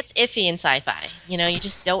 And that gets iffy in sci-fi. You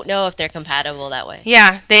just don't know if they're compatible that way.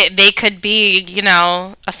 Yeah, they could be,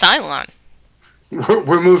 a Cylon.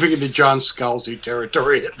 We're moving into John Scalzi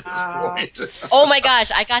territory at this point. Oh my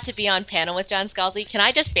gosh, I got to be on panel with John Scalzi. Can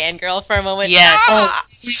I just fangirl for a moment? Yes. Oh,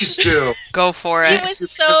 please do. Go for it. He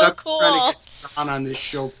was so cool. I've been trying to get John on this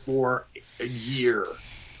show for a year.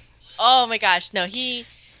 Oh my gosh, no, he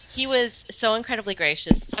was so incredibly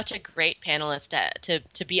gracious, such a great panelist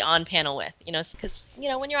to be on panel with. Because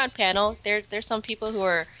when you're on panel, there's some people who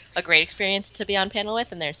are a great experience to be on panel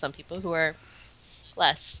with, and there's some people who are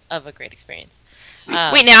less of a great experience.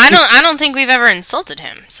 Wait, now I don't think we've ever insulted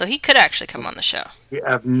him, so he could actually come on the show.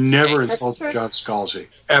 I've never insulted John Scalzi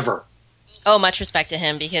ever. Oh, much respect to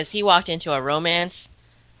him because he walked into a romance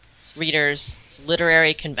readers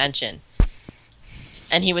literary convention,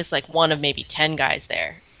 and he was like one of maybe 10 guys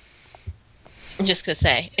there. I'm just gonna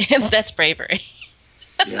say that's bravery.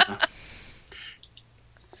 Yeah.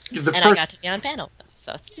 I got to be on panel,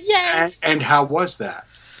 so yay! And how was that?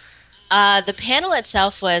 The panel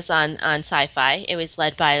itself was on sci-fi. It was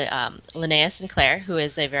led by Linnea Sinclair, who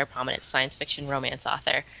is a very prominent science fiction romance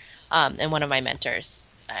author, and one of my mentors.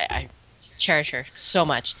 I cherish her so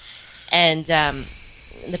much. And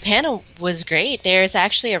the panel was great. There's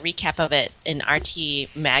actually a recap of it in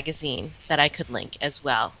RT Magazine that I could link as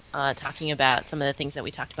well, talking about some of the things that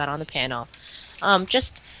we talked about on the panel.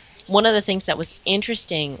 Just one of the things that was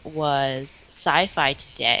interesting was sci-fi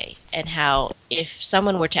today and how if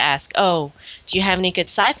someone were to ask, oh, do you have any good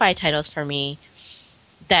sci-fi titles for me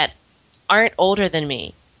that aren't older than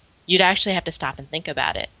me, you'd actually have to stop and think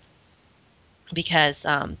about it. Because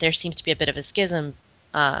there seems to be a bit of a schism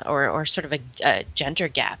or sort of a gender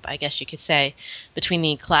gap, I guess you could say, between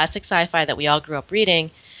the classic sci-fi that we all grew up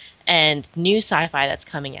reading and new sci-fi that's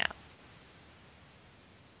coming out.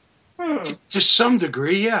 To some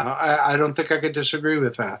degree, yeah. I don't think I could disagree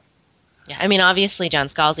with that. Yeah, I mean, obviously John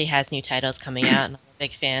Scalzi has new titles coming out, and I'm a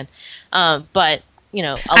big fan. But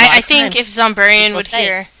I think if Zombarian would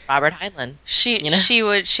hear Robert Heinlein, she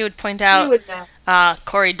would point out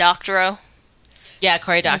Cory Doctorow. Yeah,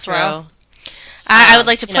 Cory Doctorow. Well. I would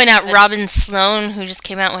like to point out Robin Sloan, who just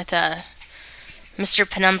came out with Mr.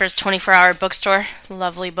 Penumbra's 24-Hour Bookstore.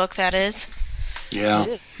 Lovely book that is.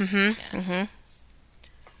 Yeah.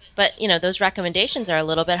 But those recommendations are a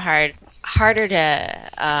little bit harder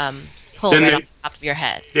to pull right off the top of your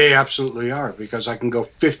head. They absolutely are, because I can go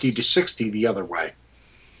 50 to 60 the other way.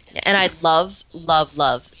 And I'd love, love,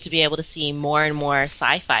 love to be able to see more and more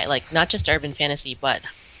sci-fi, like not just urban fantasy, but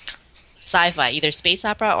sci-fi, either space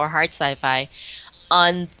opera or hard sci-fi,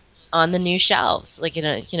 on the new shelves, like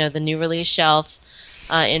the new release shelves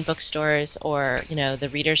in bookstores, or the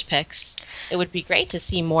readers' picks. It would be great to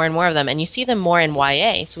see more and more of them, and you see them more in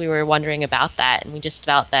YA. So we were wondering about that, and we just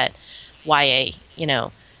felt that YA,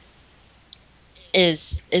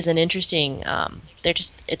 is an interesting. They're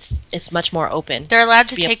just it's much more open. They're allowed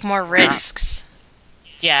to take more risks.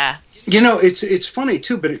 Yeah. It's funny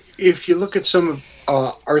too, but if you look at some of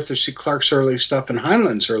Arthur C. Clarke's early stuff and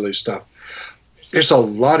Heinlein's early stuff, there's a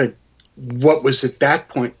lot of what was at that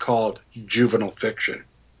point called juvenile fiction.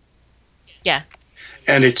 Yeah.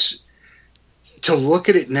 And to look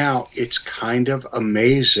at it now, it's kind of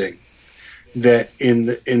amazing that in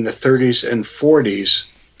the 30s and 40s,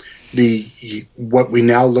 what we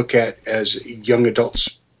now look at as young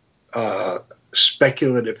adults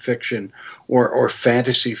speculative fiction or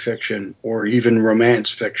fantasy fiction or even romance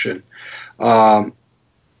fiction,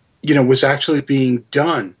 was actually being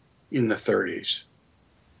done in the 30s.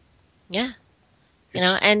 Yeah.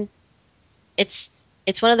 And it's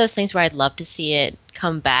one of those things where I'd love to see it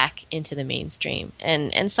come back into the mainstream.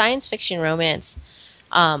 And science fiction romance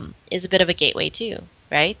is a bit of a gateway too,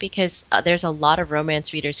 right? Because there's a lot of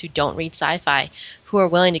romance readers who don't read sci-fi who are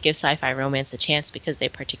willing to give sci-fi romance a chance because they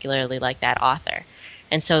particularly like that author.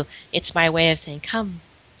 And so it's my way of saying, come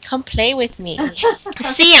play with me.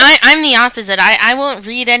 See, I'm the opposite. I won't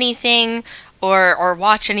read anything or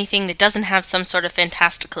watch anything that doesn't have some sort of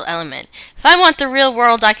fantastical element. If I want the real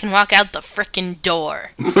world, I can walk out the frickin'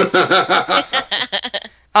 door.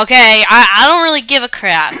 Okay, I don't really give a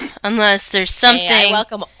crap unless there's something. Hey, I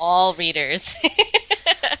welcome all readers.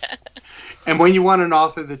 And when you want an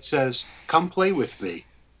author that says, come play with me,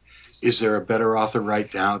 is there a better author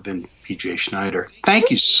right now than P.J. Schneider? Thank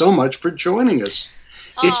you so much for joining us.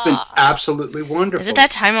 It's been absolutely wonderful. Is it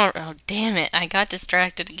that time? Oh, damn it. I got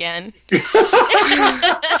distracted again.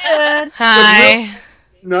 Hi.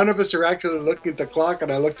 None of us are actually looking at the clock,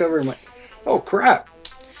 and I looked over and went, oh, crap.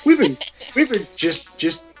 We've been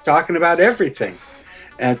just talking about everything.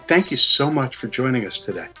 And thank you so much for joining us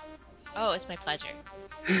today. Oh, it's my pleasure.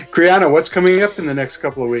 Kriana, what's coming up in the next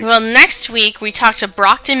couple of weeks? Well, next week we talk to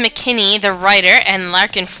Brockton McKinney, the writer, and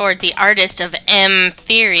Larkin Ford, the artist of M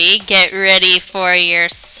Theory. Get ready for your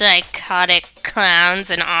psychotic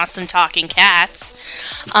clowns and awesome talking cats.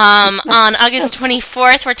 On August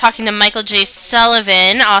 24th, we're talking to Michael J.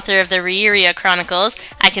 Sullivan, author of the Rieria Chronicles.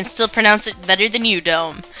 I can still pronounce it better than you,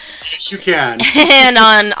 Dome. Yes, you can. And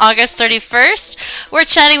on August 31st, we're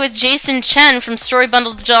chatting with Jason Chen from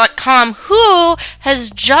StoryBundle.com, who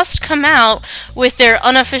has just come out with their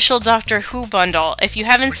unofficial Doctor Who bundle. If you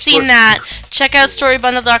haven't seen that, check out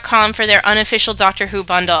StoryBundle.com for their unofficial Doctor Who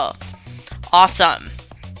bundle. Awesome.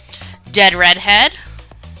 Dead Redhead.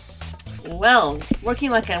 Well,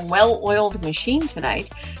 working like a well-oiled machine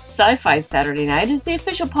tonight, Sci-Fi Saturday Night is the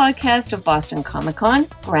official podcast of Boston Comic Con,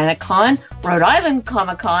 Granite Con, Rhode Island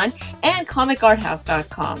Comic Con, and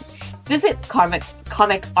ComicArthouse.com. Visit Comic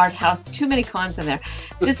Arthouse, too many cons in there.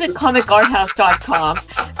 Visit ComicArthouse.com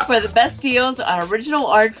for the best deals on original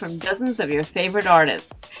art from dozens of your favorite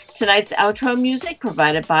artists. Tonight's outro music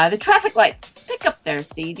provided by the Traffic Lights. Pick up their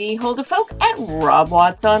CD holder folk at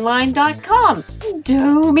RobWattsOnline.com.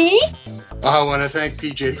 Do me? I want to thank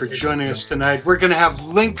PJ for joining us tonight. We're going to have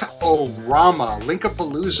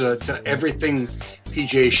Linkapalooza to everything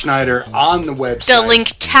PJ Schneider on the website. The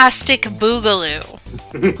Linktastic Boogaloo.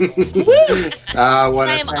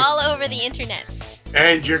 I am all over the internet.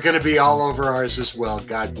 And you're going to be all over ours as well.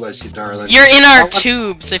 God bless you, darling. You're in our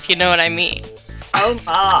tubes, if you know what I mean. Oh,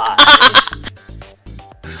 my.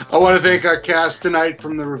 I want to thank our cast tonight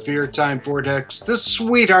from the Revere Time Vortex, the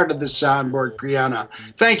sweetheart of the soundboard, Kriana.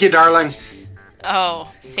 Thank you, darling. Oh,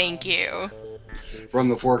 thank you. From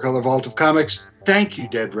the Four Color Vault of Comics, Thank you,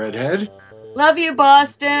 Dead Redhead. Love you,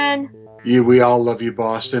 Boston. We all love you,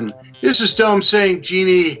 Boston. This is Dome saying,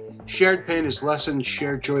 Jeannie, shared pain is lessened,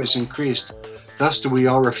 shared joy is increased. Thus do we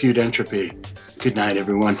all refute entropy. Good night,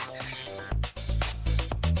 everyone.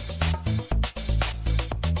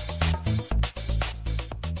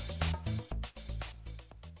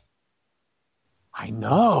 I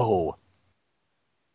know.